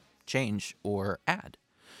would change or add.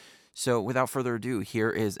 So without further ado, here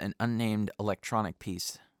is an unnamed electronic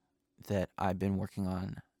piece that I've been working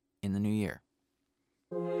on in the new year.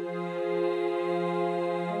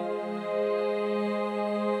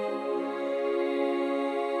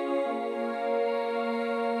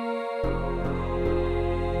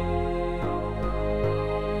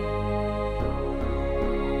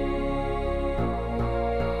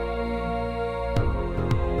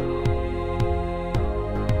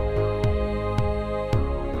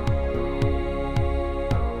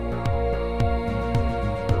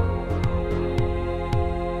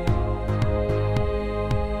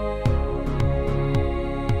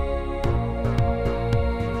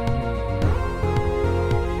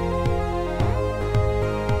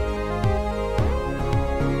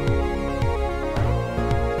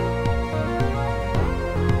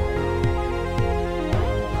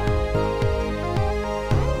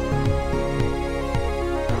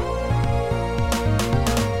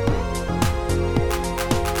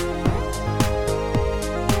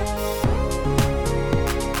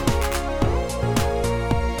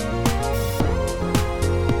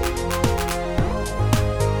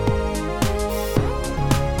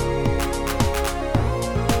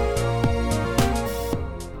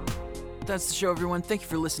 That's the show, everyone. Thank you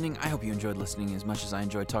for listening. I hope you enjoyed listening as much as I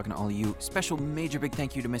enjoyed talking to all of you. Special major big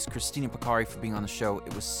thank you to Miss Christina Picari for being on the show.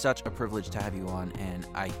 It was such a privilege to have you on, and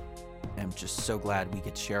I am just so glad we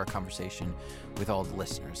get to share a conversation with all the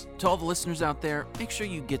listeners. To all the listeners out there, make sure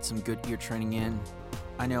you get some good gear training in.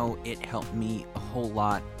 I know it helped me a whole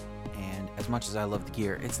lot, and as much as I love the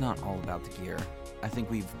gear, it's not all about the gear. I think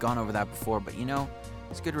we've gone over that before, but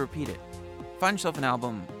it's good to repeat it. Find yourself an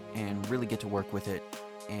album and really get to work with it,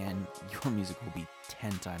 and your music will be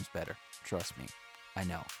 10 times better. Trust me, I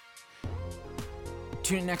know.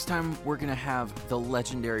 Tune in next time. We're going to have the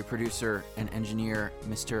legendary producer and engineer,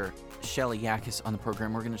 Mr. Shelly Yakis, on the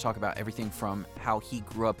program. We're going to talk about everything from how he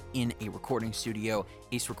grew up in a recording studio,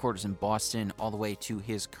 Ace Recorders in Boston, all the way to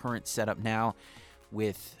his current setup now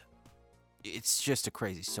with... It's just a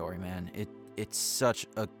crazy story, man. It's such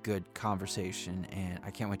a good conversation, and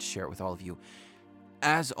I can't wait to share it with all of you.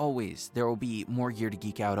 As always, there will be more gear to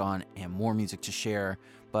geek out on and more music to share.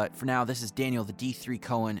 But for now, this is Daniel the D3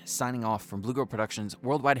 Cohen signing off from Blue Girl Productions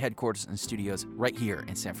worldwide headquarters and studios right here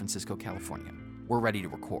in San Francisco, California. We're ready to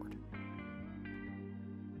record.